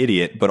me I'm an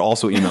idiot, but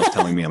also emails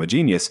telling me I'm a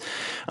genius.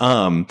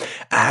 And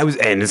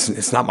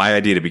it's not my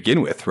idea to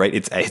begin with, right?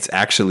 It's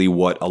actually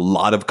what a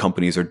lot of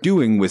companies are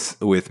doing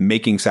with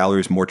making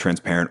salaries more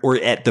transparent, or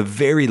at the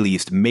very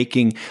least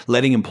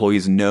letting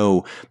employees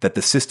know that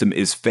the system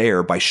is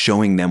fair by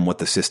showing them what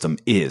the system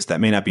is.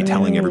 That may not be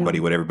telling everybody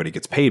what everybody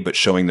gets paid, but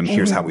showing them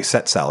here's how we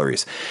set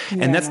salaries.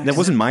 And that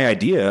wasn't my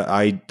idea.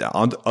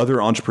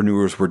 Other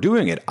entrepreneurs were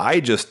doing it. I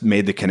just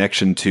made the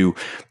connection to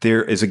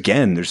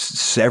there's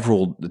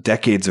several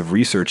decades of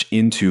research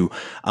into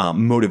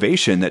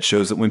motivation that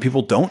shows that when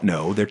people don't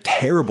know, they're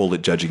terrible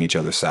at judging each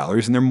other's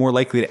salaries, and they're more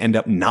likely to end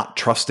up not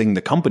trusting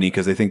the company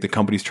because they think the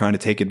company's trying to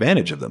take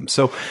advantage of them.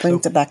 So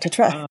brings it back to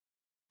trust.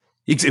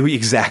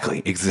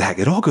 Exactly.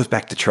 It all goes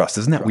back to trust.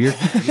 Isn't that weird?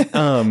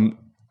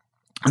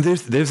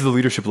 There's the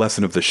leadership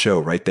lesson of the show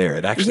right there.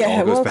 It actually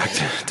all goes back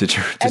to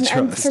trust.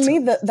 And for me,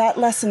 that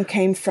lesson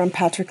came from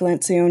Patrick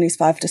Lencioni's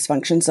 5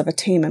 Dysfunctions of a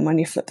Team. And when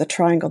you flip the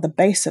triangle, the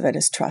base of it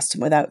is trust.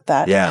 And without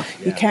that,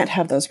 you can't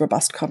have those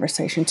robust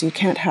conversations. You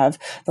can't have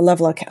the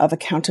level of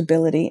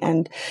accountability.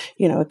 And,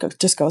 it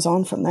just goes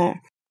on from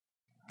there.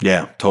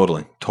 Yeah,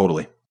 totally.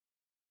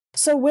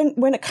 So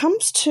when it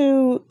comes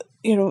to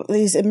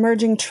these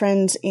emerging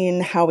trends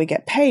in how we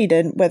get paid,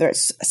 and whether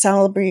it's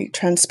salary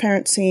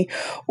transparency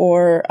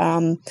or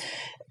I'm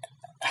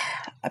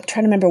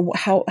trying to remember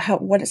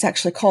what it's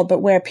actually called, but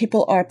where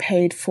people are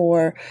paid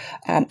for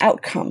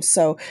outcomes.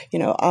 So,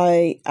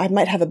 I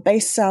might have a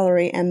base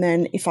salary, and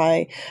then if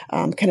I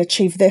can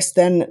achieve this,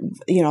 then,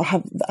 I'll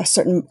have a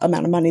certain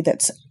amount of money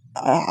that's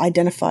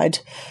identified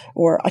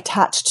or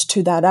attached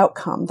to that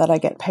outcome that I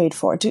get paid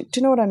for. Do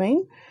you know what I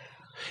mean?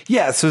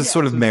 Yeah, so it's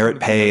sort of merit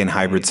pay and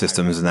hybrid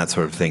systems and that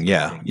sort of thing.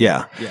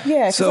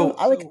 Yeah. So,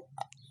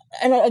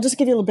 and I'll just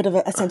give you a little bit of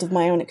a sense of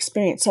my own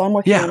experience. So I'm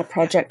working on a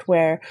project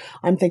where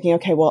I'm thinking,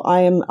 okay, well,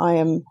 I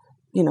am,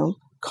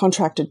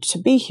 contracted to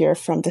be here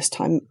from this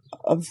time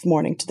of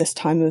morning to this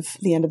time of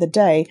the end of the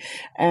day.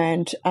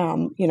 And,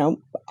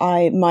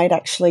 I might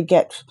actually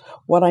get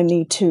what I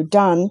need to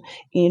done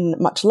in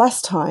much less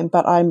time,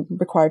 but I'm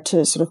required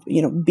to sort of,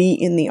 be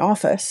in the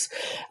office.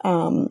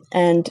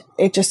 And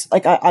it just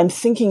I'm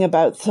thinking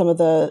about some of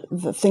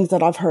the things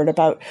that I've heard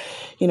about,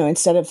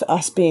 instead of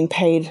us being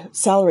paid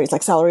salaries,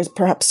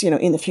 perhaps,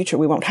 in the future,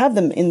 we won't have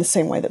them in the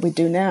same way that we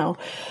do now.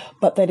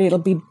 but that it'll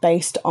be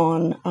based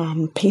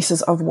on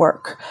pieces of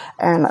work.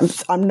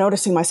 And I'm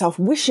noticing myself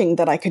wishing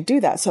that I could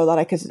do that, so that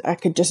I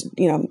could just,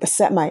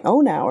 set my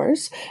own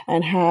hours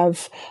and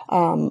have,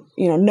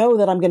 know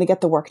that I'm going to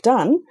get the work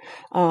done.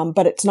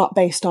 But it's not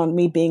based on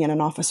me being in an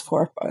office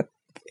for,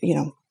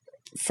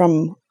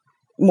 from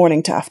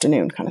morning to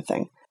afternoon kind of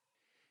thing.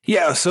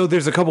 Yeah, so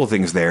there's a couple of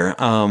things there.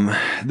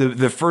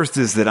 The first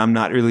is that I'm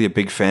not really a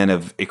big fan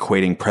of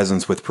equating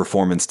presence with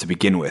performance to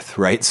begin with,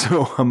 right?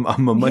 So I'm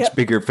a much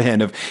bigger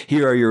fan of,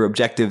 here are your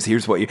objectives,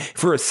 here's what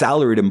for a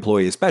salaried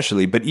employee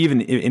especially, but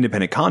even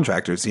independent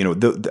contractors,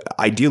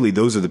 ideally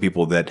those are the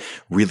people that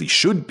really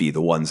should be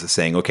the ones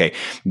saying, okay,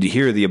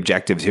 here are the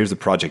objectives, here's the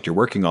project you're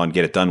working on,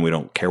 get it done. We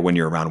don't care when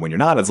you're around, when you're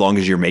not, as long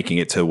as you're making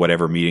it to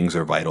whatever meetings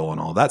are vital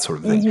and all that sort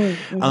of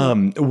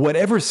thing.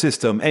 Whatever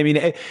system, I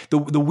mean,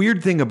 the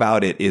weird thing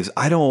about it is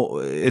I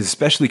don't,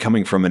 especially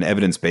coming from an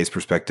evidence-based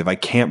perspective, I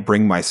can't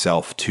bring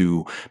myself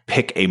to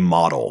pick a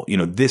model.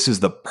 This is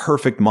the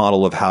perfect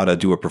model of how to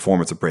do a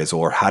performance appraisal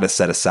or how to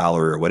set a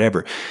salary or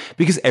whatever,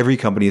 because every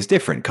company is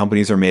different.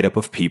 Companies are made up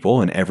of people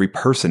and every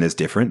person is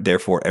different.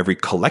 Therefore, every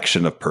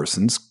collection of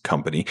persons,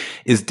 company,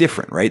 is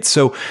different, right?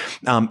 So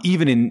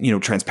even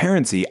in,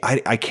 transparency,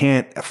 I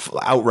can't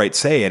outright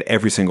say at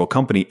every single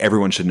company,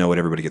 everyone should know what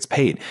everybody gets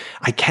paid.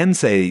 I can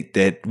say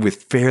that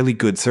with fairly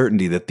good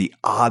certainty that the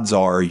odds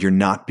are you're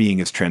not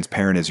being as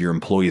transparent as your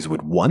employees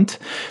would want.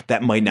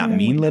 That might not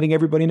mean letting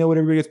everybody know what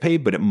everybody gets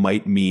paid, but it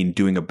might mean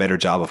doing a better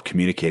job of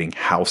communicating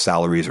how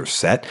salaries are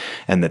set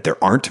and that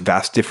there aren't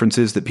vast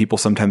differences that people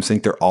sometimes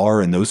think there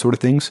are and those sort of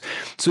things.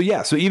 So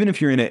even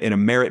if you're in a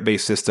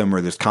merit-based system or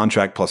there's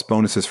contract plus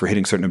bonuses for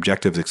hitting certain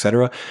objectives, et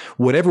cetera,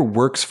 whatever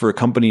works for a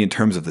company in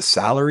terms of the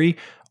salary,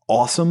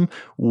 awesome.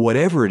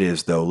 Whatever it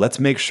is, though, let's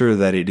make sure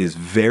that it is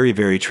very,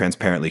 very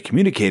transparently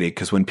communicated,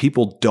 because when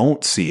people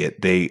don't see it,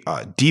 they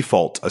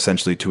default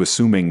essentially to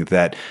assuming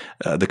that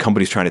the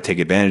company's trying to take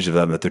advantage of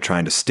them, that they're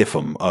trying to stiff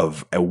them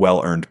of a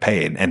well-earned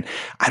pay. And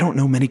I don't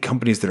know many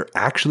companies that are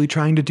actually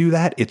trying to do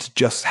that. It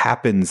just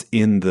happens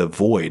in the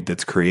void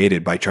that's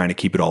created by trying to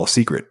keep it all a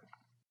secret.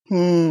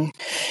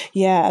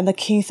 Yeah, and the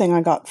key thing I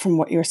got from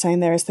what you were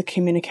saying there is the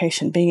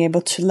communication, being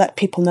able to let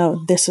people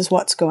know this is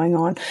what's going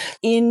on.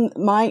 In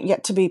my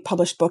yet to be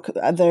published book,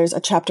 there's a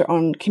chapter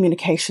on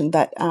communication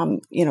that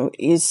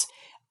is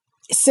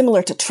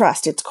similar to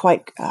trust. It's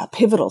quite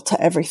pivotal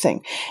to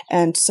everything,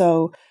 and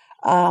so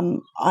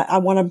I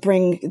want to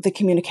bring the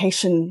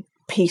communication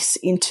piece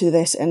into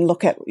this and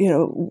look at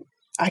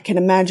I can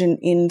imagine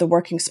in the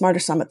Working Smarter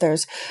Summit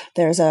there's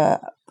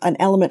an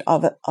element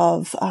of it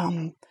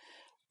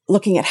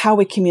looking at how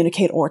we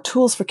communicate or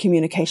tools for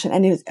communication.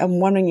 And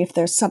I'm wondering if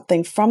there's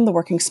something from the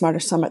Working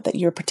Smarter Summit that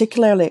you're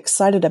particularly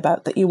excited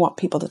about that you want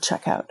people to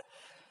check out.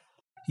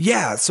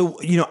 Yeah. So,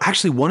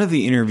 actually one of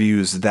the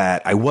interviews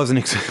that I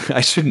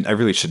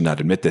really should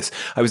not admit this.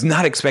 I was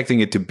not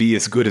expecting it to be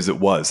as good as it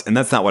was. And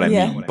that's not what I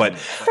mean. But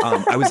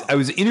I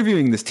was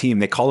interviewing this team.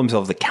 They call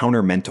themselves the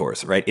Counter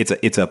Mentors, right?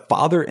 It's a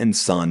father and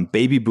son,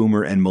 baby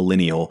boomer and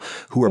millennial,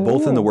 who are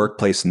both in the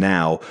workplace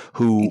now,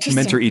 who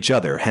mentor each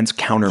other, hence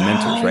Counter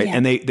Mentors, right? Yeah.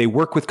 And they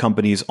work with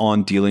companies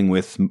on dealing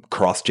with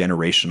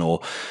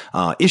cross-generational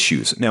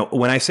issues. Now,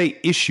 when I say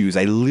issues,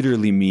 I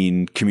literally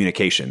mean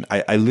communication.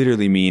 I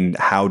literally mean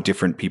how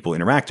different people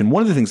interact. And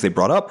one of the things they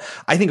brought up,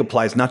 I think,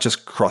 applies not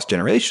just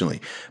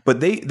cross-generationally,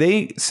 but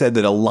they said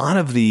that a lot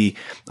of the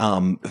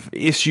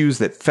issues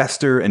that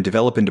fester and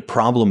develop into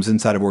problems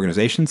inside of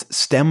organizations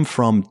stem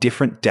from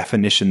different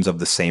definitions of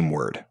the same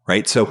word,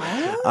 right? So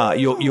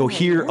you'll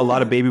hear a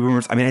lot of baby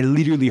boomers. I mean, I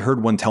literally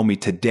heard one tell me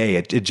today,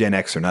 a Gen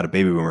Xer, not a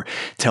baby boomer,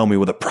 tell me,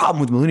 well, the problem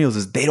with millennials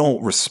is they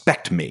don't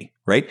respect me.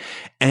 Right.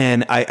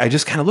 And I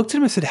just kind of looked at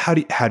him and said, how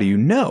do you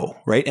know?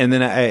 Right. And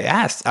then I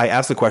asked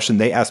the question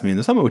they asked me in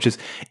the summit, which is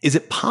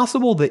it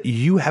possible that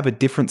you have a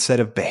different set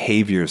of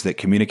behaviors that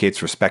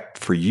communicates respect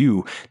for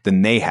you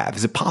than they have?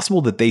 Is it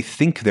possible that they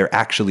think they're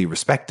actually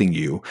respecting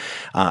you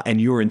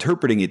and you're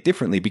interpreting it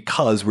differently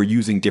because we're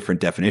using different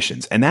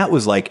definitions? And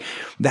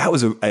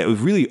it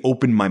really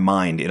opened my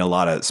mind in a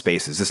lot of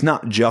spaces. It's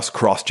not just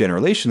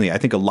cross-generationally. I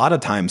think a lot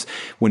of times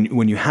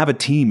when you have a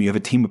team, you have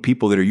a team of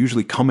people that are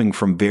usually coming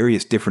from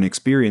various different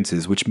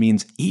experiences, which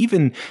means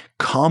even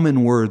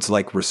common words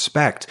like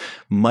respect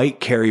might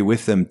carry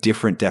with them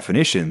different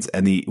definitions.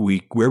 And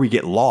where we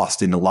get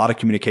lost in a lot of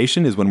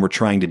communication is when we're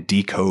trying to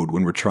decode,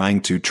 when we're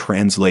trying to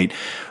translate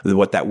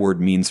what that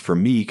word means for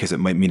me, because it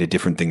might mean a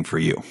different thing for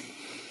you.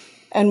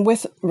 And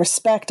with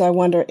respect, I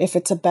wonder if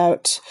it's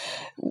about,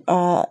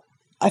 I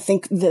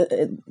think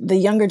the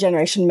younger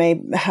generation may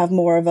have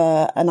more of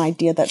an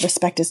idea that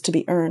respect is to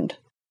be earned.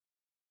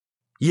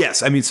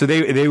 Yes. I mean, so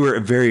they were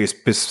very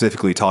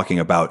specifically talking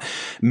about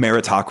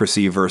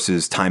meritocracy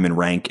versus time and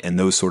rank and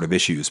those sort of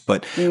issues.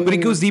 But it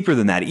goes deeper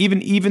than that.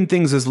 Even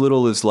things as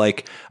little as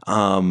like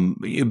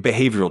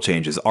behavioral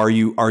changes. Are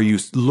you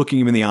looking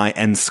them in the eye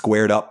and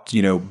squared up,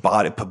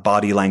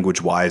 body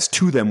language wise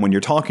to them when you're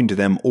talking to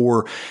them?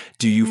 Or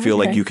do you feel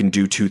like you can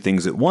do two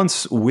things at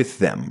once with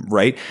them?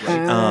 Right.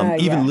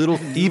 Even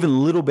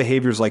little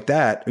behaviors like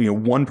that.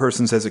 One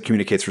person says it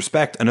communicates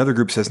respect. Another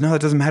group says, no,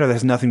 that doesn't matter. That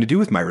has nothing to do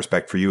with my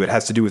respect for you. It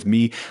has to do with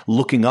me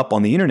looking up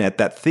on the internet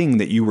that thing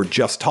that you were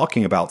just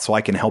talking about so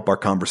I can help our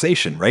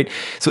conversation, right?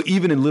 So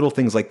even in little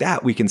things like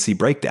that, we can see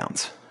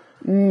breakdowns.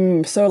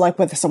 So like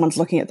whether someone's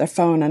looking at their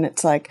phone and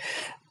it's like,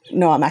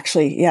 no, I'm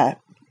actually,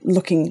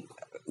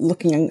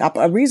 looking up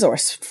a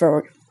resource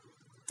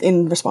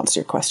in response to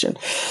your question.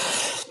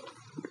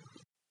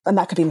 And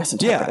that could be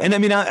misinterpreted. Yeah, and I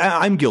mean,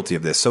 I'm guilty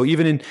of this. So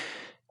even in...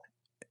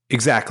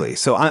 Exactly.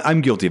 So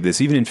I'm guilty of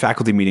this. Even in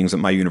faculty meetings at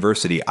my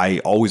university, I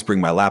always bring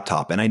my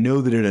laptop. And I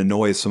know that it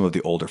annoys some of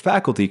the older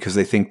faculty because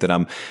they think that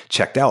I'm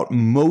checked out.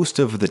 Most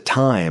of the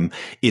time,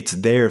 it's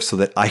there so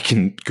that I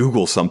can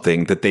Google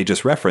something that they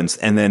just referenced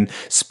and then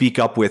speak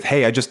up with,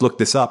 hey, I just looked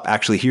this up.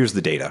 Actually, here's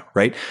the data,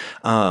 right?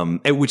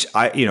 Which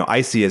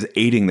I see as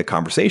aiding the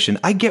conversation.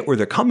 I get where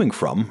they're coming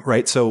from,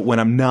 right? So when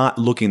I'm not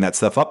looking that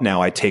stuff up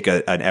now, I take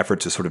an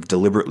effort to sort of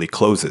deliberately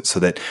close it so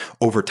that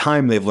over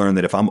time they've learned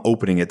that if I'm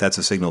opening it, that's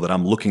a signal that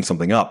I'm looking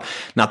something up,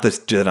 not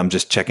that I'm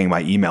just checking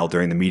my email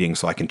during the meeting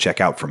so I can check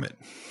out from it.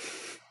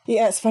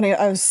 Yeah, it's funny.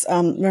 I was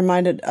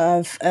reminded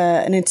of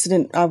an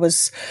incident. I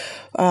was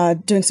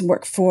doing some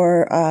work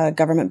for a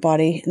government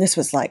body, and this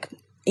was like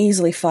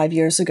easily 5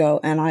 years ago.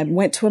 And I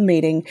went to a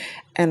meeting,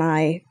 and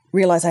I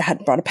realized I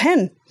hadn't brought a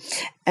pen,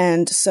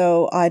 and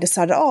so I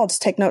decided, I'll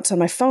just take notes on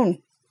my phone.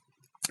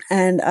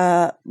 And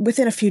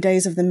within a few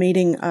days of the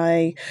meeting,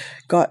 I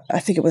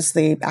think it was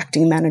the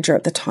acting manager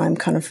at the time,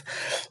 kind of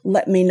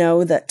let me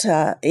know that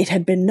it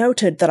had been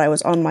noted that I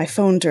was on my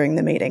phone during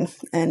the meeting.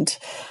 And,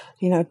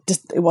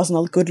 just, it wasn't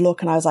a good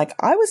look. And I was like,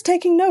 I was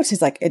taking notes.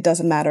 He's like, it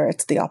doesn't matter.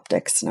 It's the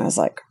optics. And I was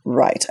like,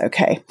 right,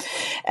 okay.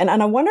 And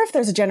I wonder if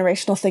there's a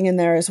generational thing in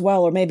there as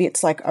well, or maybe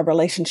it's like a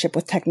relationship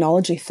with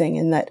technology thing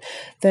in that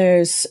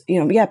there's,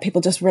 people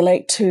just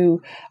relate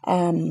to...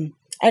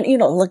 And,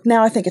 look,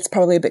 now I think it's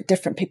probably a bit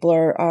different. People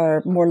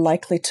are more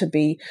likely to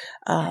be,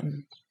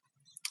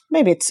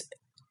 maybe it's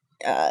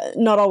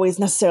not always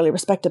necessarily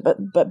respected,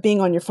 but being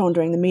on your phone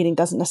during the meeting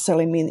doesn't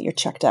necessarily mean that you're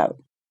checked out.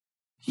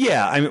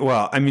 Yeah,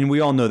 I mean, we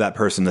all know that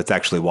person that's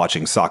actually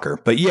watching soccer,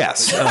 but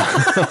yes.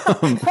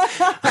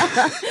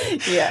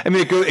 Yeah. I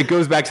mean, it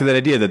goes back to that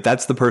idea that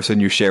that's the person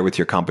you share with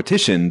your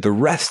competition. The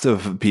rest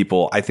of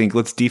people, I think,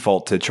 let's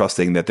default to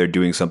trusting that they're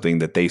doing something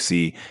that they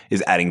see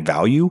is adding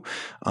value.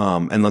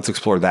 And let's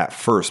explore that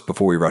first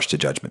before we rush to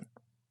judgment.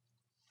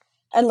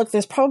 And look,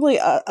 there's probably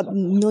a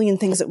million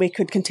things that we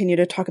could continue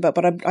to talk about,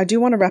 but I do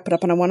want to wrap it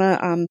up, and I want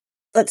to,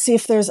 let's see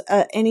if there's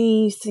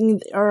anything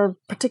or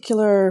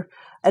particular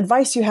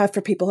advice you have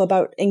for people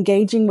about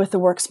engaging with the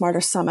Work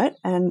Smarter Summit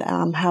and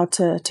how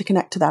to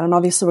connect to that. And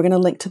obviously we're going to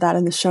link to that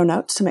in the show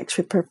notes to make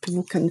sure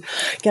people can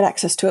get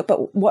access to it.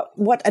 But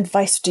what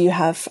advice do you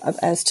have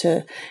as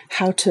to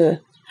how to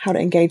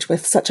engage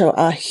with such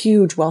a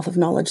huge wealth of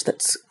knowledge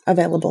that's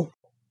available?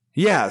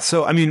 Yeah.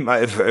 So, I mean,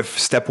 if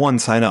step one,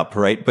 sign up,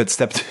 right? But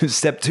step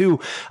two,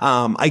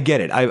 I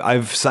get it.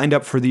 I've signed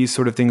up for these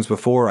sort of things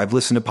before. I've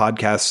listened to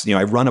podcasts.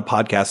 I run a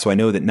podcast, so I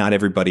know that not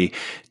everybody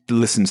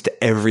listens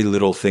to every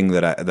little thing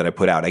that I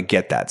put out. I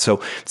get that.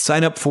 So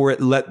sign up for it.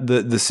 Let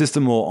the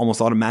system will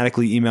almost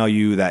automatically email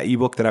you that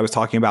ebook that I was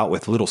talking about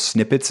with little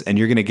snippets, and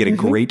you're going to get a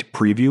great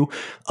preview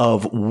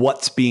of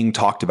what's being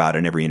talked about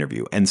in every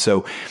interview. And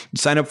so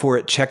sign up for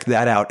it, check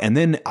that out. And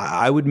then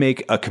I would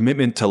make a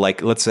commitment to,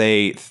 like, let's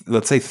say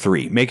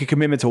 3, make a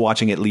commitment to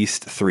watching at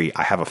least 3.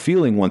 I have a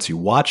feeling once you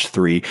watch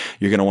 3,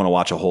 you're going to want to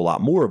watch a whole lot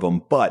more of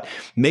them, but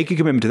make a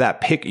commitment to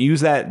that.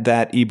 Use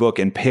that ebook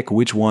and pick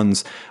which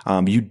ones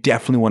you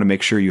definitely want to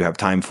make sure you have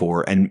time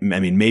for. And I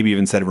mean, maybe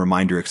even set a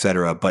reminder,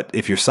 etc. But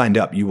if you're signed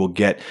up, you will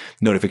get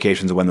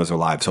notifications of when those are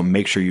live. So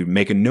make sure you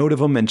make a note of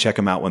them and check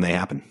them out when they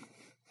happen.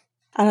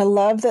 And I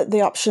love that the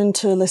option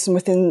to listen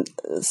within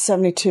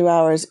 72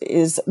 hours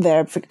is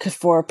there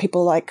for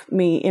people like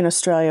me in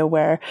Australia,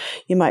 where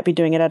you might be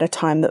doing it at a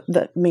time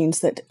that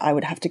means that I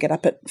would have to get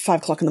up at 5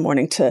 o'clock in the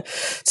morning to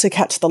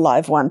catch the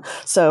live one.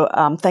 So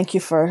thank you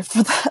for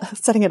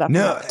setting it up.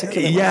 No,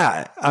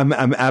 yeah, I'm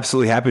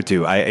absolutely happy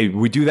to.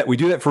 We do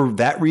that for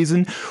that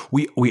reason.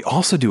 We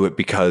also do it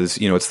because,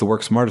 it's the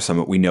Work Smarter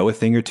Summit. We know a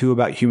thing or two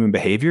about human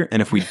behavior,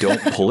 and if we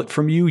don't pull it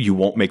from you, you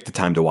won't make the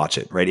time to watch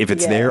it, right? If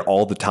it's there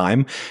all the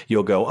time,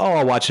 you'll go, oh,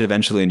 I'll watch it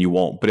eventually, and you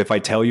won't. But if I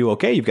tell you,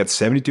 okay, you've got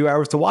 72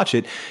 hours to watch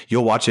it,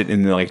 you'll watch it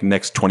in the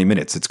next 20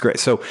 minutes. It's great.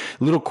 So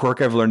little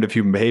quirk I've learned of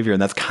human behavior,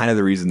 and that's kind of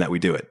the reason that we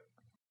do it.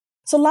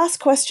 So last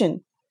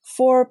question.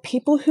 For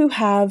people who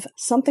have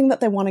something that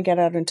they want to get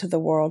out into the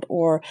world,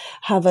 or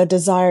have a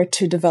desire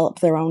to develop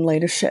their own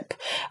leadership,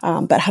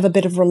 but have a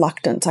bit of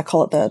reluctance, I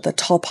call it the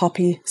tall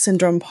poppy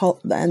syndrome,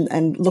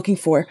 and looking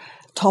for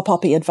tall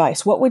poppy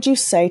advice, what would you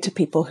say to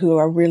people who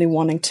are really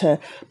wanting to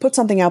put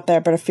something out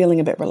there but are feeling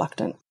a bit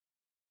reluctant?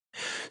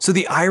 So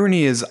the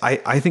irony is,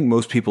 I think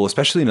most people,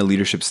 especially in a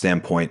leadership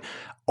standpoint,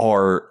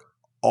 are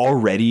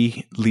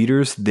already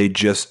leaders. They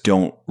just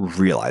don't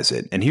realize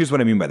it. And here's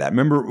what I mean by that.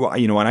 Remember,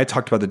 when I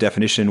talked about the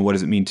definition, what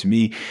does it mean to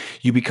me?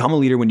 You become a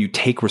leader when you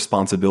take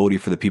responsibility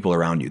for the people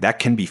around you. That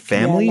can be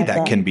family,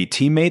 that can be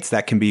teammates,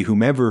 that can be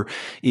whomever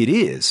it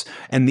is.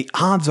 And the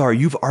odds are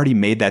you've already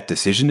made that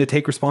decision to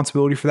take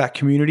responsibility for that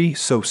community.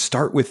 So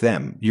start with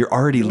them. You're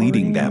already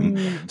leading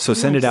them. So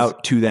send it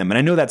out to them. And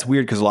I know that's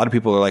weird because a lot of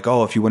people are like,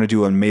 oh, if you want to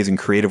do amazing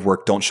creative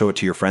work, don't show it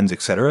to your friends,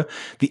 etc.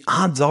 The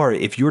odds are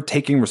if you're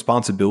taking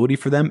responsibility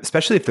for them,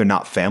 especially if they're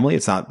not family,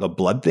 it's not a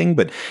blood thing,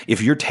 but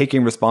if you're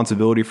taking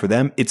responsibility for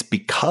them, it's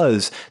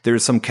because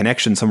there's some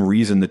connection, some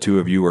reason the two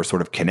of you are sort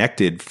of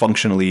connected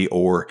functionally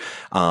or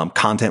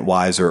content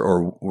wise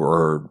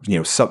or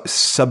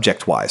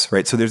subject wise,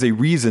 right? So there's a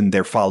reason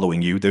they're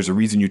following you. There's a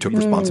reason you took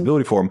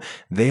responsibility for them.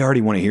 They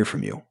already want to hear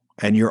from you,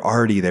 and you're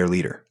already their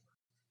leader.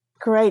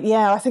 Great.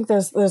 Yeah, I think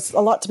there's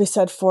a lot to be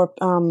said for,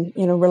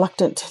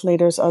 reluctant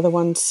leaders are the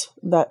ones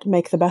that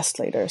make the best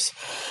leaders.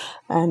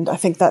 And I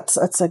think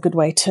that's a good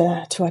way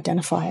to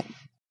identify it.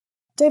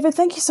 David,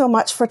 thank you so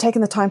much for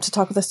taking the time to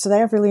talk with us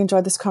today. I've really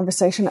enjoyed this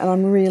conversation, and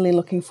I'm really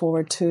looking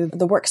forward to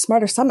the Work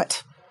Smarter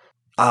Summit.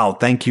 Oh,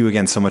 thank you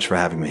again so much for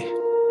having me.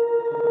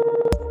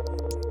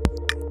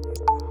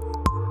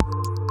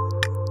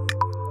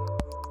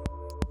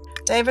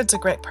 David's a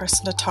great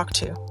person to talk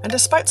to, and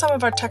despite some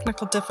of our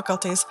technical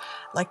difficulties,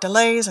 like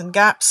delays and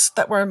gaps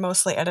that were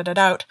mostly edited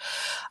out,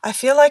 I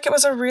feel like it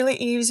was a really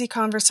easy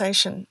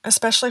conversation,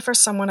 especially for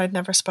someone I'd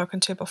never spoken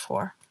to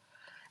before.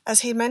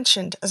 As he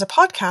mentioned, as a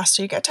podcaster,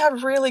 you get to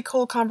have really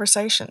cool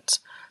conversations.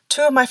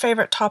 Two of my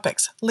favorite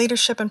topics,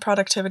 leadership and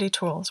productivity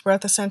tools, were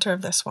at the center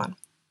of this one.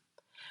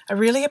 I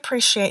really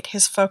appreciate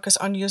his focus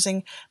on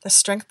using the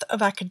strength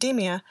of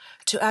academia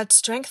to add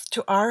strength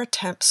to our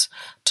attempts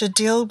to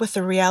deal with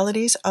the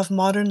realities of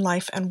modern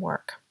life and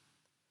work.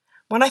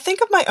 When I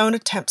think of my own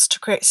attempts to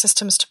create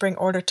systems to bring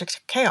order to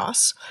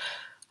chaos,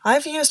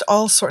 I've used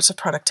all sorts of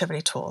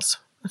productivity tools.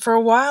 For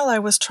a while, I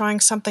was trying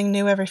something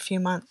new every few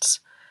months.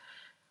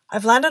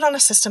 I've landed on a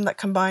system that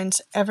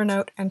combines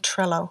Evernote and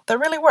Trello that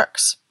really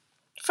works.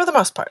 For the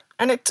most part,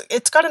 and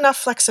it's got enough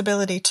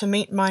flexibility to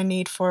meet my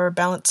need for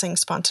balancing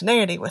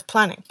spontaneity with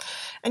planning.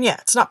 And yeah,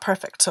 it's not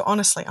perfect, so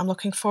honestly, I'm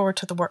looking forward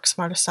to the Work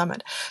Smarter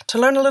Summit to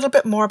learn a little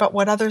bit more about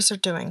what others are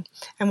doing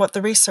and what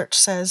the research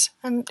says,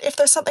 and if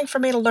there's something for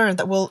me to learn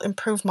that will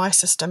improve my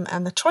system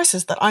and the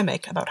choices that I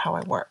make about how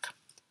I work.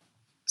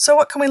 So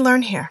what can we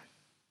learn here?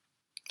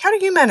 How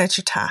do you manage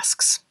your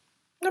tasks?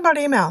 What about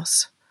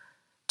emails?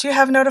 Do you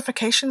have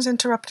notifications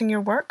interrupting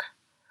your work?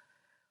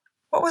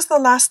 What was the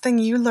last thing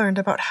you learned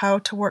about how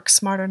to work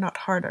smarter, not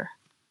harder?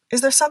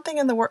 Is there something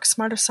in the Work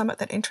Smarter Summit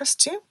that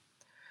interests you?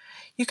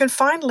 You can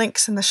find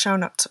links in the show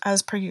notes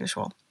as per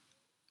usual.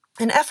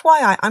 And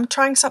FYI, I'm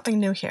trying something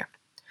new here.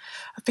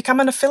 I've become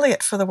an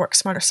affiliate for the Work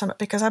Smarter Summit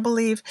because I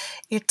believe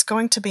it's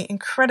going to be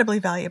incredibly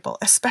valuable,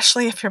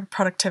 especially if you're a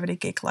productivity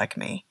geek like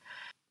me.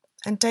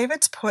 And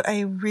David's put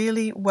a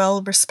really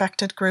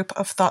well-respected group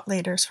of thought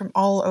leaders from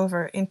all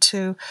over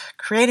into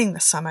creating the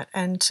summit,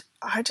 and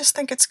I just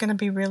think it's going to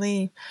be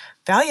really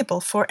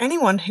valuable for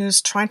anyone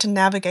who's trying to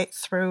navigate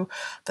through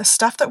the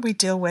stuff that we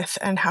deal with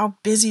and how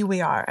busy we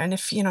are. And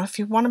if you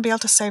want to be able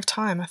to save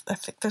time, I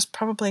think there's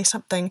probably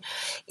something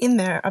in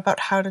there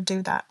about how to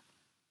do that.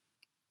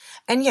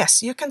 And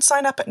yes, you can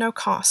sign up at no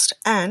cost,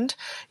 and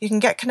you can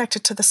get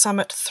connected to the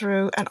summit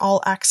through an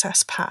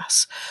all-access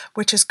pass,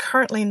 which is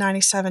currently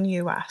 $97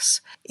 US.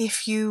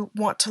 If you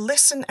want to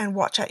listen and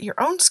watch at your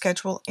own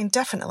schedule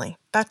indefinitely,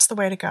 that's the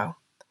way to go.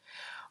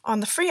 On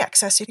the free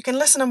access, you can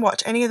listen and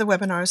watch any of the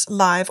webinars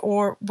live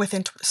or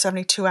within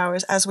 72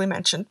 hours, as we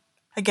mentioned,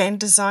 again,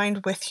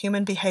 designed with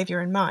human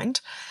behavior in mind.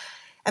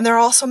 And there are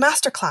also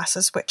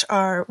masterclasses, which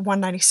are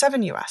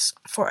 $197 US,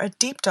 for a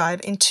deep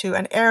dive into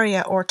an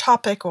area or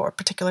topic or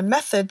particular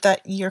method that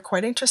you're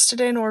quite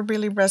interested in or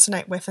really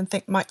resonate with and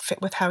think might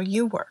fit with how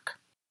you work.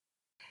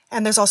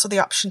 And there's also the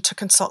option to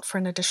consult for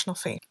an additional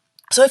fee.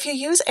 So if you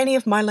use any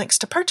of my links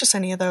to purchase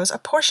any of those, a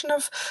portion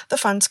of the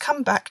funds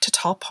come back to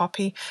Tall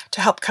Poppy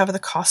to help cover the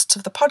costs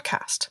of the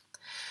podcast.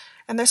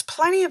 And there's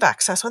plenty of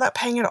access without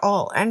paying at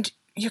all, and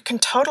you can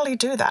totally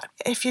do that.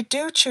 If you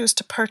do choose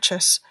to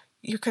purchase,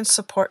 you can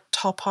support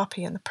Tall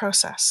Poppy in the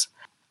process.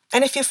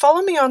 And if you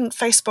follow me on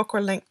Facebook or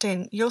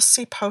LinkedIn, you'll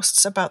see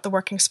posts about the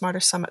Working Smarter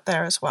Summit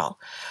there as well.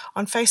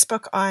 On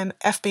Facebook, I'm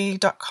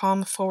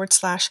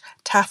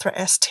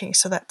fb.com/TathraST,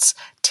 so that's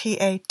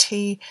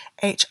TATHRAST.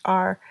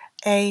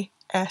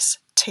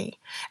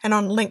 And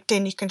on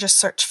LinkedIn, you can just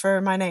search for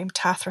my name,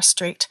 Tathra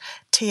Street,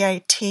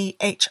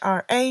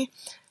 TATHRA,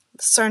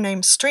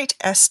 surname Street,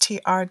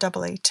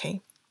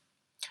 STRAAT.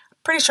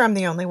 Pretty sure I'm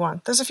the only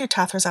one. There's a few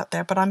Tathras out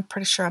there, but I'm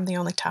pretty sure I'm the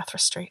only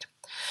Tathra Street.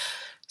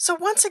 So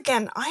once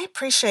again, I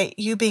appreciate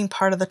you being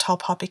part of the Tall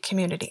Poppy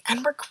community,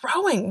 and we're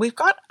growing. We've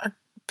got a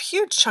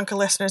huge chunk of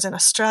listeners in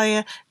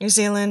Australia, New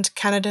Zealand,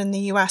 Canada, and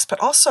the US, but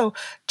also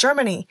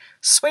Germany,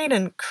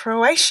 Sweden,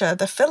 Croatia,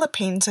 the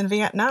Philippines, and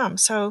Vietnam.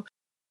 So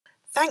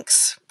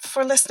thanks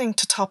for listening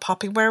to Tall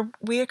Poppy, where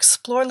we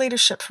explore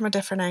leadership from a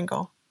different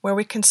angle, where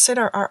we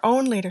consider our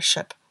own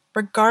leadership,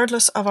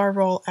 regardless of our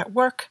role at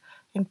work,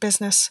 in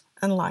business,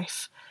 and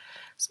life.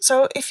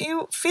 So if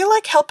you feel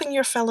like helping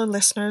your fellow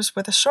listeners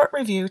with a short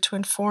review to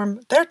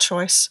inform their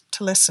choice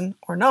to listen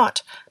or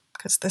not,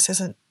 because this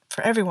isn't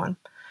for everyone,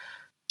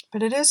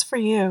 but it is for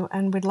you,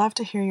 and we'd love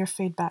to hear your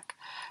feedback.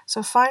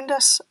 So find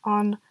us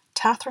on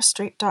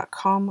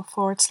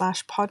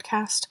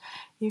tathrastreet.com/podcast.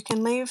 You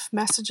can leave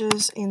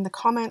messages in the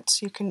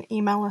comments. You can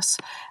email us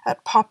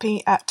at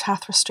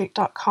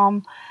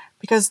poppy@tathrastreet.com.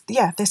 Because,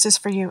 this is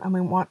for you, and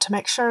we want to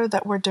make sure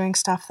that we're doing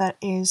stuff that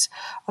is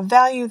of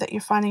value, that you're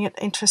finding it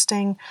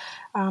interesting.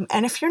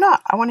 And if you're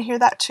not, I want to hear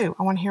that too.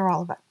 I want to hear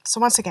all of it.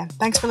 So once again,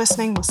 thanks for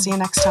listening. We'll see you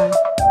next time.